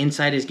and the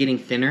inside is getting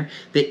thinner?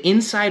 The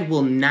inside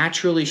will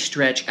naturally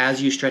stretch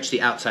as you stretch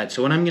the outside.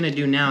 So what I'm gonna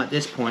do now at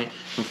this point,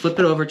 I'm gonna flip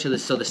it over to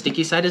so the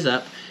sticky side is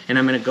up, and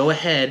I'm gonna go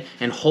ahead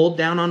and hold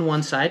down on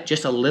one side,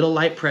 just a little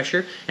light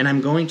pressure, and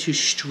I'm going to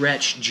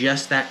stretch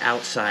just that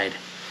outside.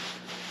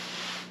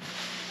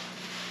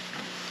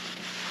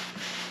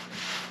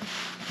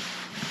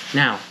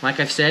 Now, like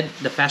I've said,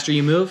 the faster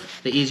you move,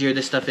 the easier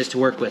this stuff is to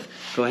work with.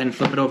 Go ahead and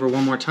flip it over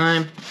one more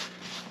time.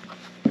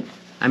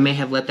 I may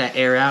have let that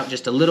air out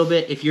just a little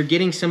bit. If you're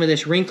getting some of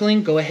this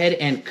wrinkling, go ahead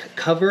and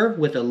cover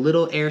with a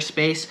little air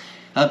space,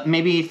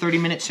 maybe 30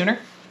 minutes sooner.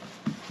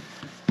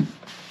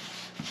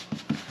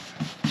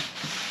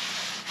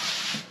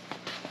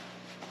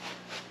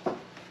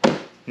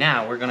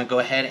 Now we're gonna go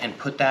ahead and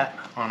put that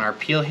on our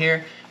peel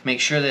here.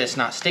 Make sure that it's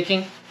not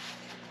sticking.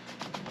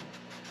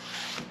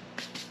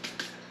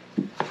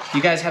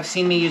 You guys have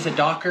seen me use a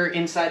docker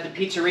inside the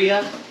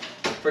pizzeria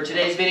for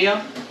today's video.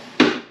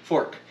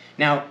 Fork.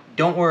 Now,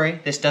 don't worry,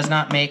 this does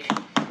not make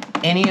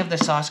any of the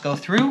sauce go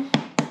through.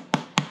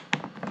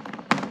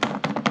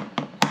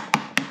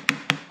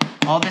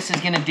 All this is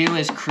gonna do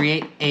is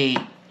create a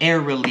air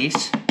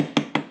release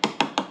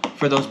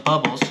for those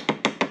bubbles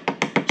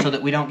so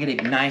that we don't get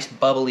a nice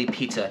bubbly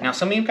pizza. Now,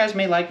 some of you guys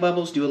may like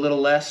bubbles, do a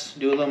little less,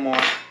 do a little more,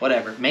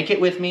 whatever. Make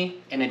it with me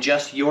and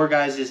adjust your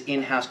guys'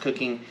 in-house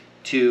cooking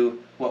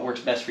to what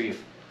works best for you.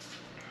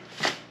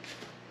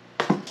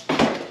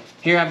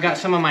 Here I've got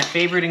some of my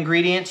favorite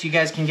ingredients. You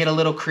guys can get a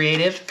little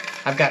creative.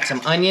 I've got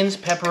some onions,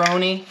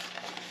 pepperoni.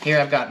 Here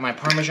I've got my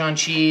Parmesan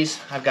cheese.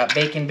 I've got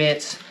bacon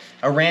bits,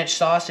 a ranch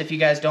sauce if you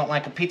guys don't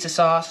like a pizza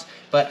sauce.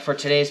 But for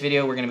today's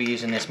video, we're gonna be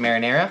using this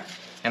marinara.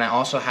 And I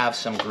also have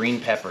some green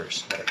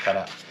peppers that are cut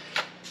up.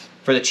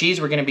 For the cheese,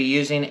 we're gonna be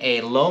using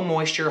a low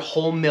moisture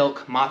whole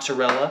milk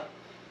mozzarella.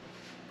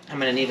 I'm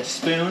gonna need a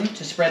spoon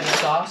to spread the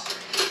sauce.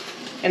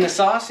 And the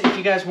sauce, if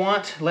you guys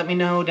want, let me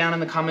know down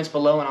in the comments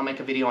below and I'll make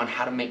a video on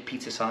how to make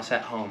pizza sauce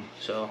at home.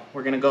 So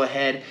we're gonna go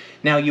ahead.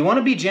 Now you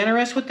wanna be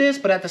generous with this,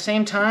 but at the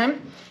same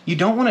time, you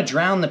don't wanna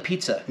drown the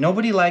pizza.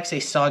 Nobody likes a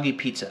soggy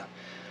pizza.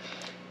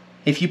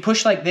 If you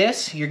push like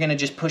this, you're gonna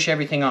just push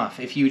everything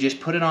off. If you just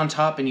put it on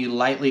top and you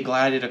lightly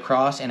glide it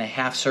across in a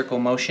half circle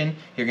motion,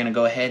 you're gonna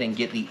go ahead and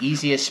get the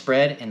easiest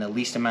spread in the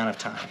least amount of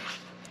time.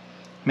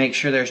 Make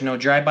sure there's no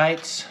dry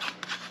bites.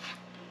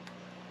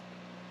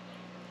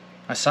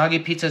 A soggy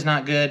pizza is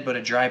not good, but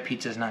a dry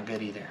pizza is not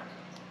good either.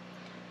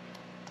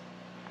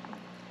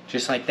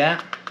 Just like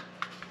that.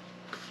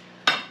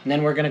 And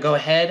then we're gonna go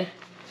ahead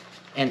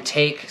and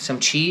take some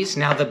cheese.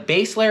 Now the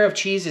base layer of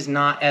cheese is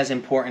not as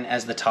important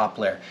as the top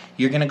layer.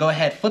 You're gonna go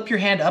ahead, flip your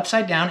hand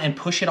upside down and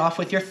push it off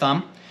with your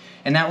thumb,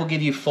 and that will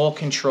give you full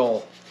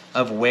control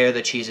of where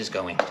the cheese is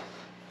going.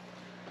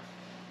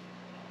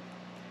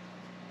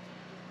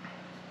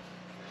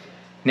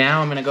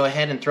 Now I'm gonna go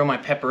ahead and throw my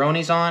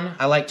pepperonis on.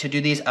 I like to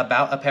do these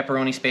about a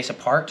pepperoni space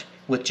apart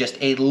with just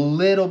a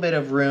little bit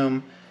of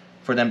room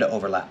for them to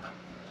overlap.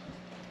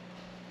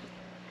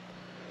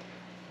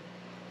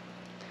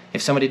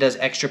 If somebody does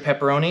extra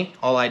pepperoni,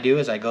 all I do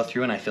is I go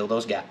through and I fill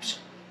those gaps.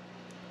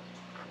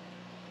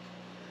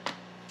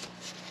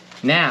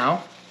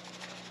 Now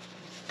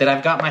that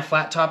I've got my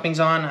flat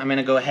toppings on, I'm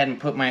gonna go ahead and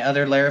put my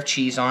other layer of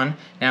cheese on.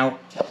 Now,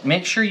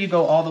 make sure you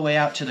go all the way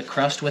out to the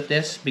crust with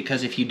this,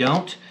 because if you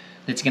don't,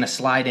 it's gonna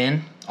slide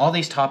in. All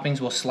these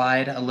toppings will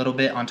slide a little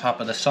bit on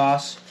top of the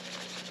sauce.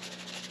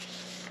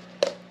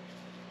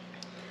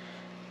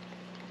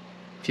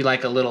 If you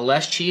like a little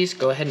less cheese,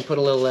 go ahead and put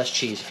a little less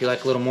cheese. If you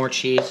like a little more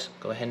cheese,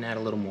 go ahead and add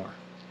a little more.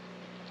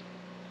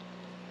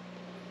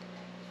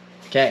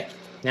 Okay,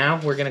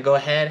 now we're gonna go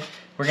ahead,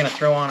 we're gonna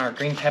throw on our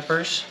green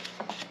peppers.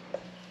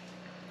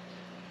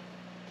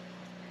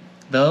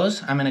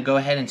 Those, I'm gonna go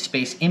ahead and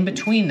space in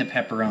between the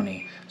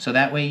pepperoni. So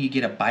that way you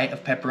get a bite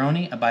of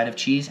pepperoni, a bite of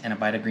cheese, and a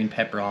bite of green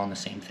pepper all in the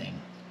same thing.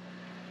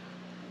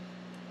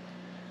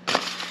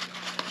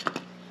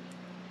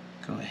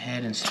 Go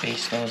ahead and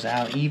space those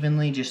out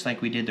evenly, just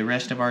like we did the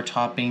rest of our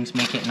toppings.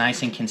 Make it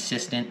nice and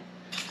consistent.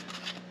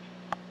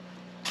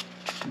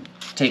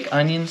 Take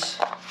onions,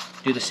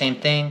 do the same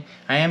thing.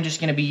 I am just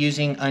gonna be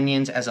using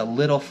onions as a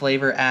little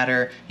flavor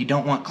adder. You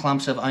don't want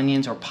clumps of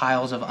onions or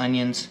piles of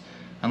onions.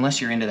 Unless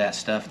you're into that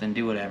stuff, then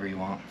do whatever you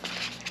want.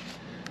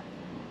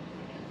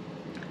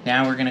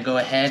 Now we're gonna go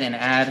ahead and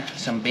add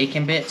some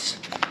bacon bits.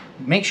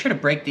 Make sure to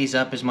break these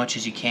up as much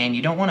as you can.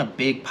 You don't want a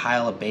big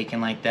pile of bacon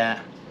like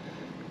that.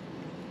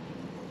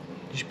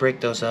 Just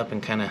break those up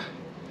and kind of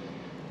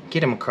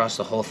get them across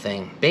the whole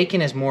thing.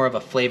 Bacon is more of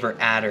a flavor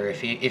adder.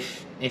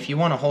 If you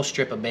want a whole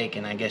strip of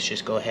bacon, I guess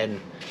just go ahead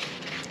and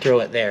throw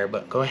it there.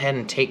 But go ahead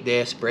and take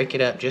this, break it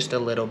up just a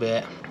little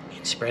bit,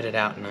 and spread it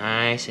out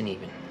nice and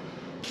even.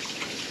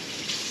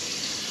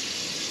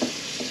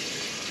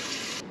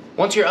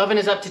 Once your oven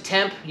is up to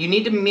temp, you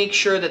need to make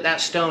sure that that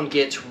stone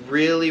gets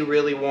really,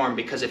 really warm,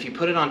 because if you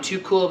put it on too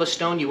cool of a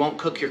stone, you won't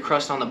cook your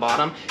crust on the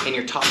bottom, and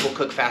your top will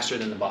cook faster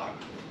than the bottom.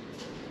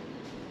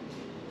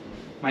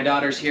 My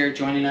daughter's here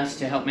joining us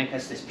to help make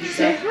us this pizza.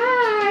 Say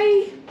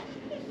hi!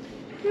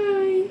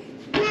 Hi.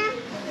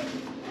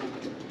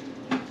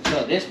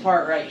 So this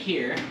part right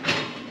here,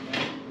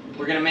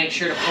 we're gonna make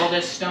sure to pull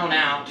this stone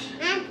out.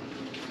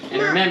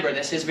 And remember,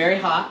 this is very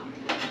hot.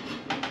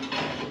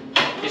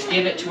 Just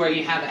give it to where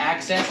you have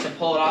access to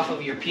pull it off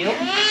of your peel.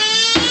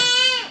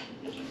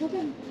 Hold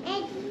on.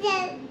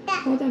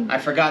 Hold on. I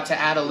forgot to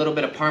add a little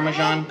bit of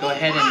Parmesan. Go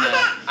ahead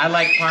and, I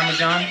like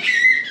Parmesan.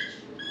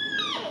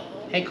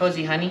 Hey,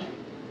 Cozy honey.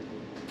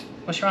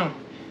 What's wrong?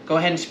 Go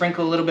ahead and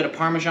sprinkle a little bit of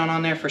Parmesan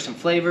on there for some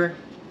flavor.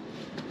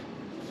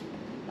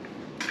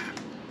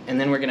 And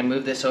then we're gonna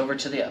move this over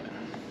to the oven.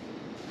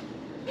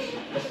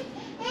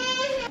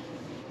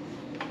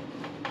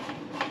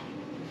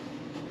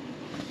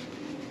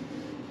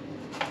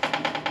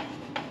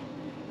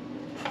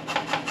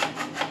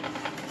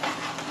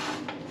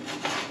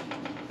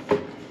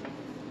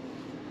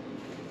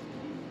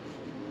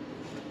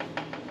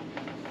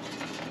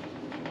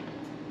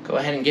 Go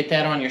ahead and get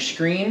that on your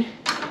screen.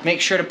 Make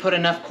sure to put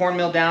enough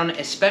cornmeal down,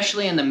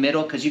 especially in the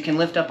middle, because you can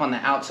lift up on the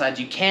outsides.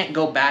 You can't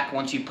go back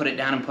once you put it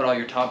down and put all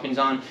your toppings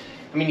on.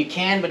 I mean, you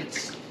can, but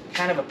it's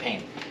kind of a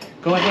pain.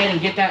 Go ahead and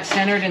get that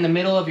centered in the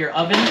middle of your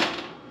oven.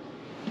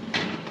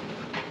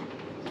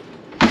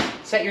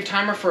 Set your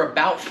timer for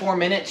about 4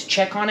 minutes.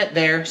 Check on it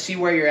there, see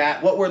where you're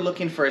at. What we're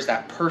looking for is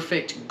that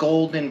perfect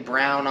golden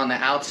brown on the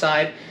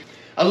outside.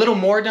 A little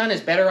more done is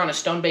better on a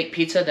stone-baked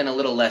pizza than a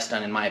little less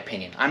done, in my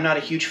opinion. I'm not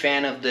a huge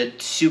fan of the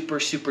super,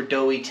 super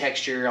doughy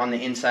texture on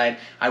the inside.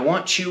 I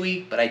want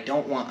chewy, but I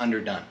don't want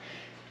underdone.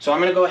 So I'm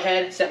gonna go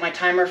ahead, set my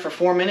timer for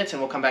 4 minutes,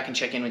 and we'll come back and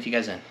check in with you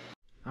guys then.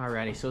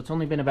 Alrighty, so it's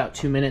only been about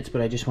 2 minutes,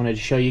 but I just wanted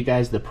to show you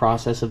guys the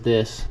process of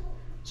this.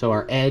 So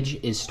our edge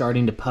is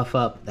starting to puff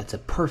up. That's a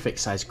perfect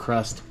size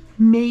crust.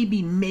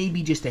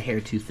 Maybe just a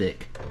hair too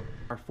thick.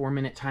 Our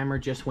 4-minute timer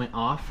just went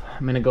off.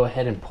 I'm gonna go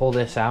ahead and pull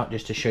this out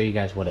just to show you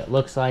guys what it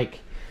looks like.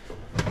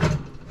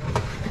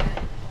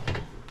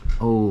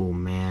 Oh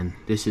man,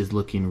 this is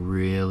looking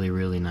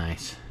really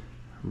nice.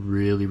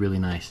 Really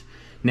nice.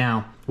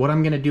 Now, what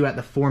I'm gonna do at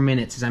the 4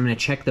 minutes is I'm gonna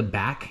check the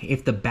back.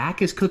 If the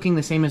back is cooking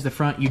the same as the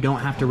front, you don't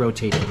have to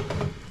rotate it.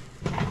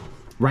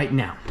 Right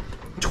now,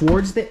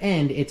 towards the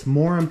end, it's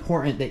more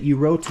important that you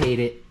rotate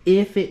it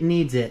if it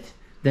needs it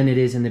than it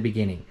is in the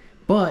beginning.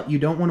 But you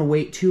don't want to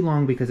wait too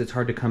long because it's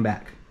hard to come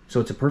back. So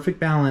it's a perfect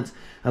balance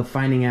of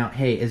finding out,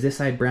 hey, is this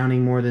side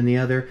browning more than the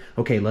other?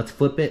 Okay, let's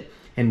flip it.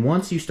 And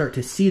once you start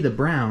to see the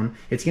brown,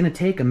 it's gonna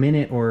take a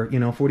minute or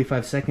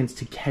 45 seconds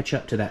to catch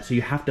up to that. So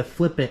you have to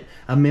flip it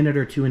a minute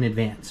or two in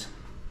advance.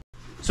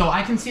 So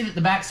I can see that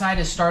the back side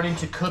is starting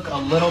to cook a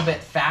little bit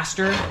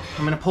faster.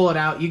 I'm gonna pull it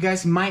out. You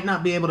guys might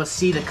not be able to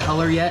see the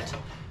color yet,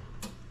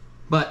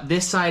 but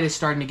this side is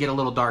starting to get a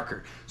little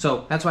darker.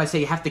 So that's why I say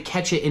you have to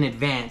catch it in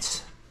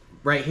advance.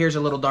 Right here's a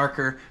little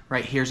darker,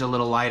 right here's a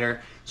little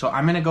lighter. So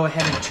I'm gonna go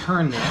ahead and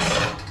turn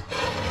this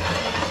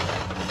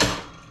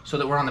so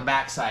that we're on the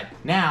back side.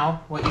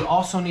 Now, what you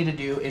also need to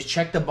do is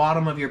check the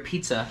bottom of your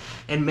pizza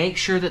and make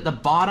sure that the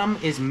bottom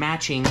is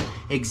matching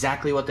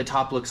exactly what the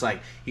top looks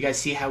like. You guys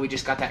see how we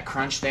just got that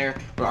crunch there?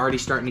 We're already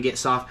starting to get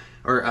soft,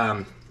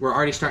 or we're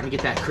already starting to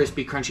get that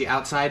crispy, crunchy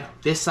outside.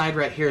 This side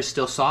right here is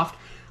still soft.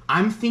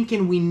 I'm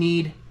thinking we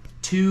need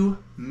 2,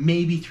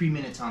 maybe 3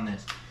 minutes on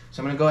this.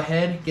 So I'm gonna go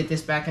ahead, get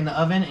this back in the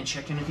oven, and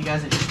check in with you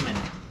guys in just a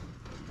minute.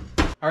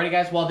 Alrighty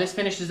guys, while this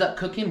finishes up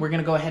cooking, we're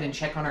gonna go ahead and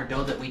check on our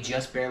dough that we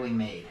just barely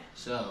made.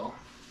 So,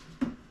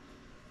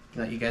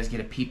 let you guys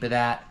get a peep of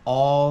that.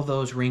 All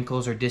those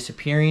wrinkles are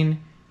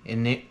disappearing,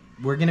 and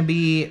we're gonna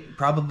be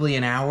probably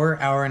an hour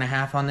and a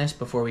half on this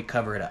before we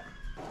cover it up.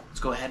 Let's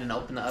go ahead and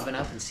open the oven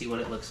up and see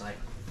what it looks like.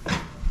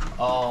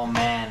 Oh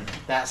man,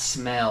 that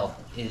smell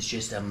is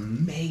just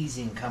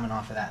amazing coming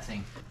off of that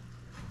thing.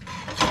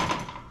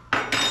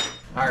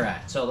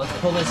 Alright, so let's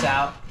pull this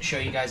out, show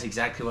you guys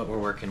exactly what we're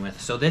working with.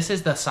 So this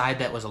is the side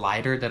that was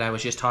lighter that I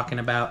was just talking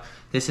about.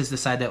 This is the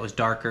side that was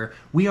darker.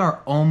 We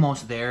are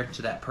almost there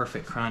to that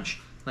perfect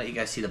crunch. Let you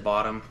guys see the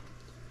bottom.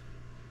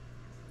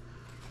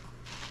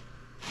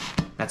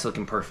 That's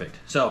looking perfect.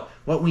 So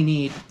what we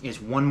need is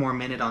 1 more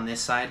minute on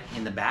this side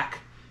in the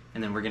back,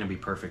 and then we're gonna be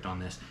perfect on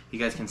this. You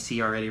guys can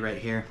see already right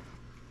here,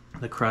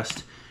 the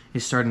crust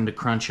is starting to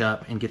crunch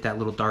up and get that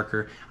little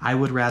darker. I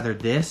would rather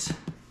this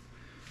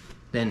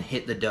then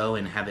hit the dough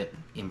and have it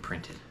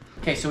imprinted.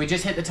 Okay, so we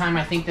just hit the time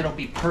I think that'll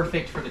be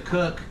perfect for the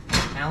cook.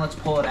 Now let's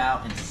pull it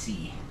out and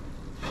see.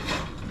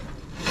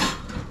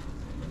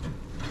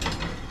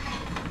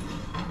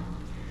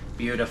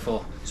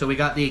 Beautiful. So we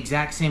got the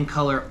exact same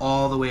color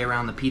all the way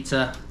around the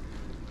pizza.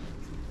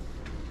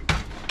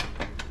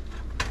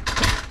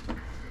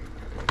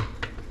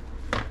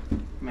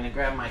 I'm gonna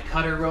grab my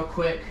cutter real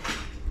quick.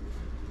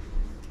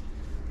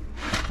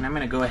 And I'm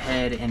gonna go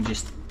ahead and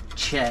just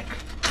check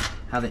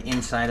how the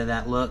inside of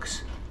that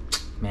looks.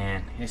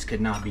 Man, this could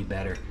not be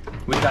better.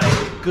 We've got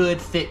a good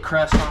thick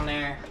crust on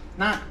there.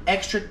 not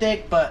extra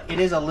thick, but it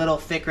is a little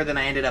thicker than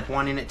I ended up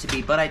wanting it to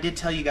be. But I did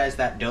tell you guys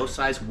that dough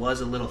size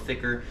was a little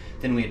thicker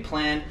than we had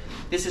planned.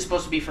 This is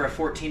supposed to be for a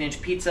 14-inch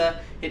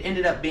pizza. It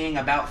ended up being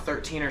about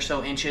 13 or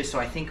so inches, so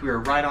I think we were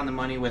right on the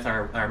money with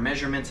our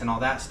measurements and all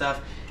that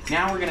stuff.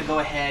 Now we're gonna go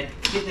ahead,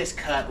 get this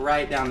cut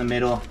right down the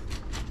middle,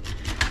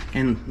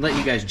 and let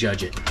you guys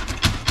judge it.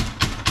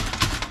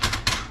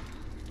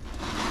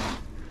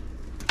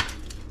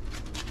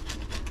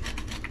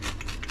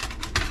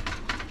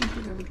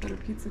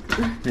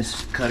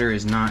 This cutter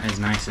is not as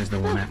nice as the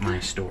one at my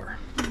store.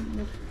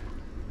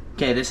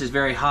 Okay, this is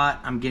very hot.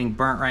 I'm getting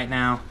burnt right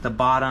now. The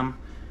bottom,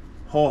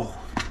 oh,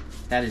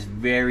 that is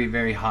very,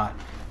 very hot.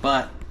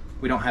 But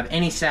we don't have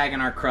any sag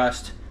in our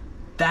crust.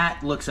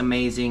 That looks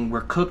amazing.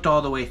 We're cooked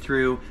all the way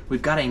through.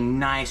 We've got a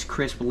nice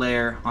crisp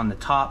layer on the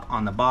top,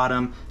 on the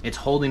bottom. It's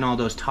holding all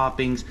those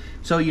toppings.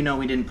 So you know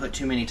we didn't put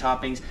too many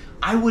toppings.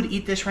 I would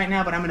eat this right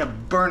now, but I'm gonna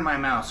burn my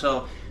mouth.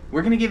 So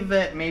we're gonna give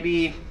it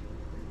maybe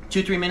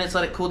 2-3 minutes,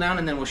 let it cool down,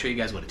 and then we'll show you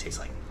guys what it tastes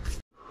like.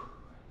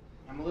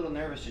 I'm a little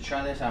nervous to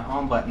try this at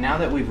home, but now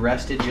that we've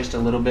rested just a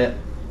little bit,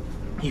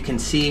 you can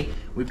see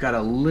we've got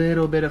a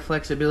little bit of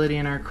flexibility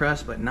in our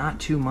crust, but not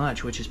too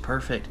much, which is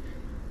perfect.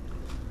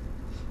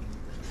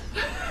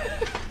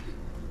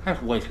 That's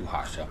way too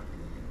hot, so.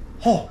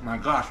 Oh my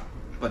gosh,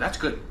 but that's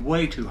good.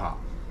 Way too hot.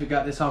 We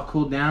got this all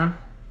cooled down.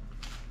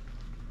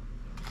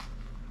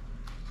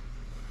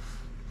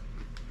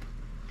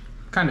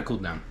 Kind of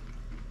cooled down.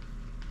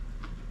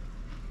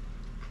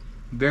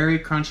 Very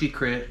crunchy,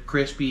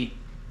 crispy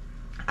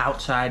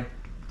outside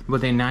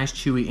with a nice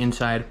chewy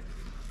inside.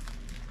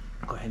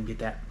 Go ahead and get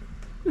that.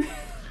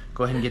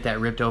 Go ahead and get that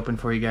ripped open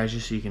for you guys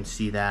just so you can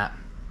see that.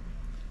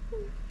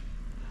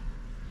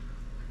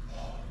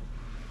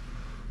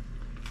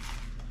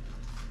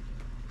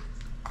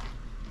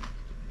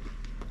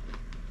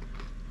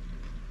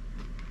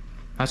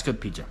 That's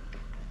good pizza.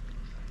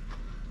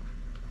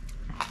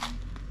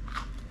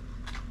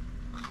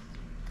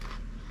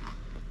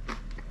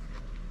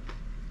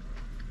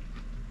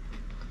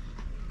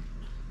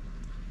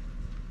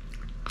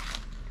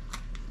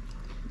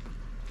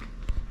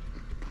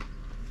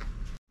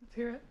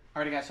 Hear it.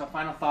 Alrighty guys, so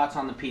final thoughts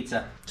on the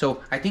pizza.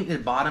 So I think the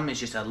bottom is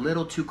just a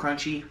little too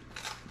crunchy,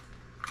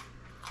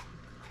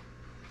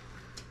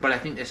 but I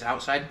think this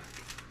outside,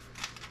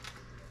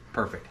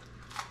 perfect.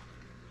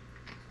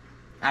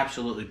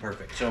 Absolutely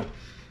perfect. So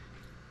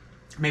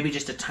maybe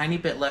just a tiny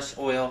bit less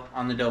oil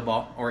on the dough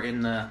ball or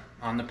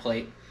on the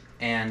plate,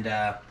 and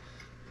a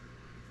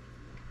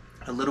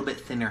little bit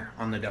thinner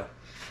on the dough.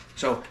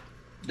 So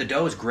the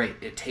dough is great.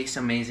 It tastes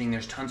amazing.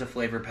 There's tons of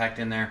flavor packed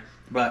in there,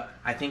 but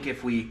I think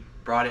if we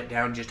brought it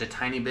down just a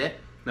tiny bit,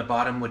 the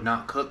bottom would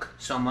not cook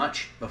so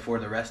much before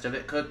the rest of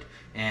it cooked,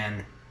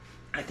 and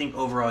I think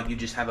overall you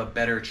just have a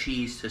better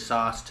cheese to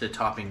sauce to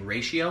topping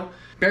ratio.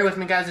 Bear with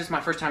me guys, this is my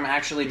first time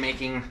actually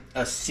making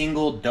a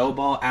single dough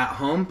ball at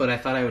home, but I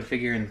thought I would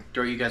figure and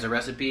throw you guys a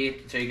recipe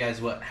to tell you guys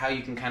how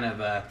you can kind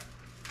of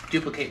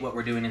duplicate what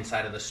we're doing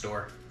inside of the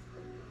store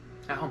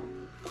at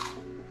home.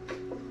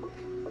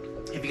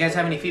 If you guys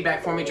have any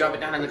feedback for me, drop it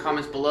down in the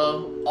comments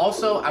below.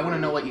 Also, I want to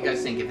know what you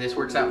guys think, if this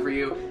works out for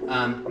you.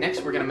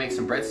 Next, we're going to make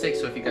some breadsticks,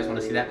 so if you guys want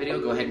to see that video,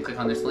 go ahead and click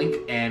on this link,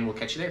 and we'll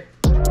catch you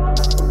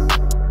there.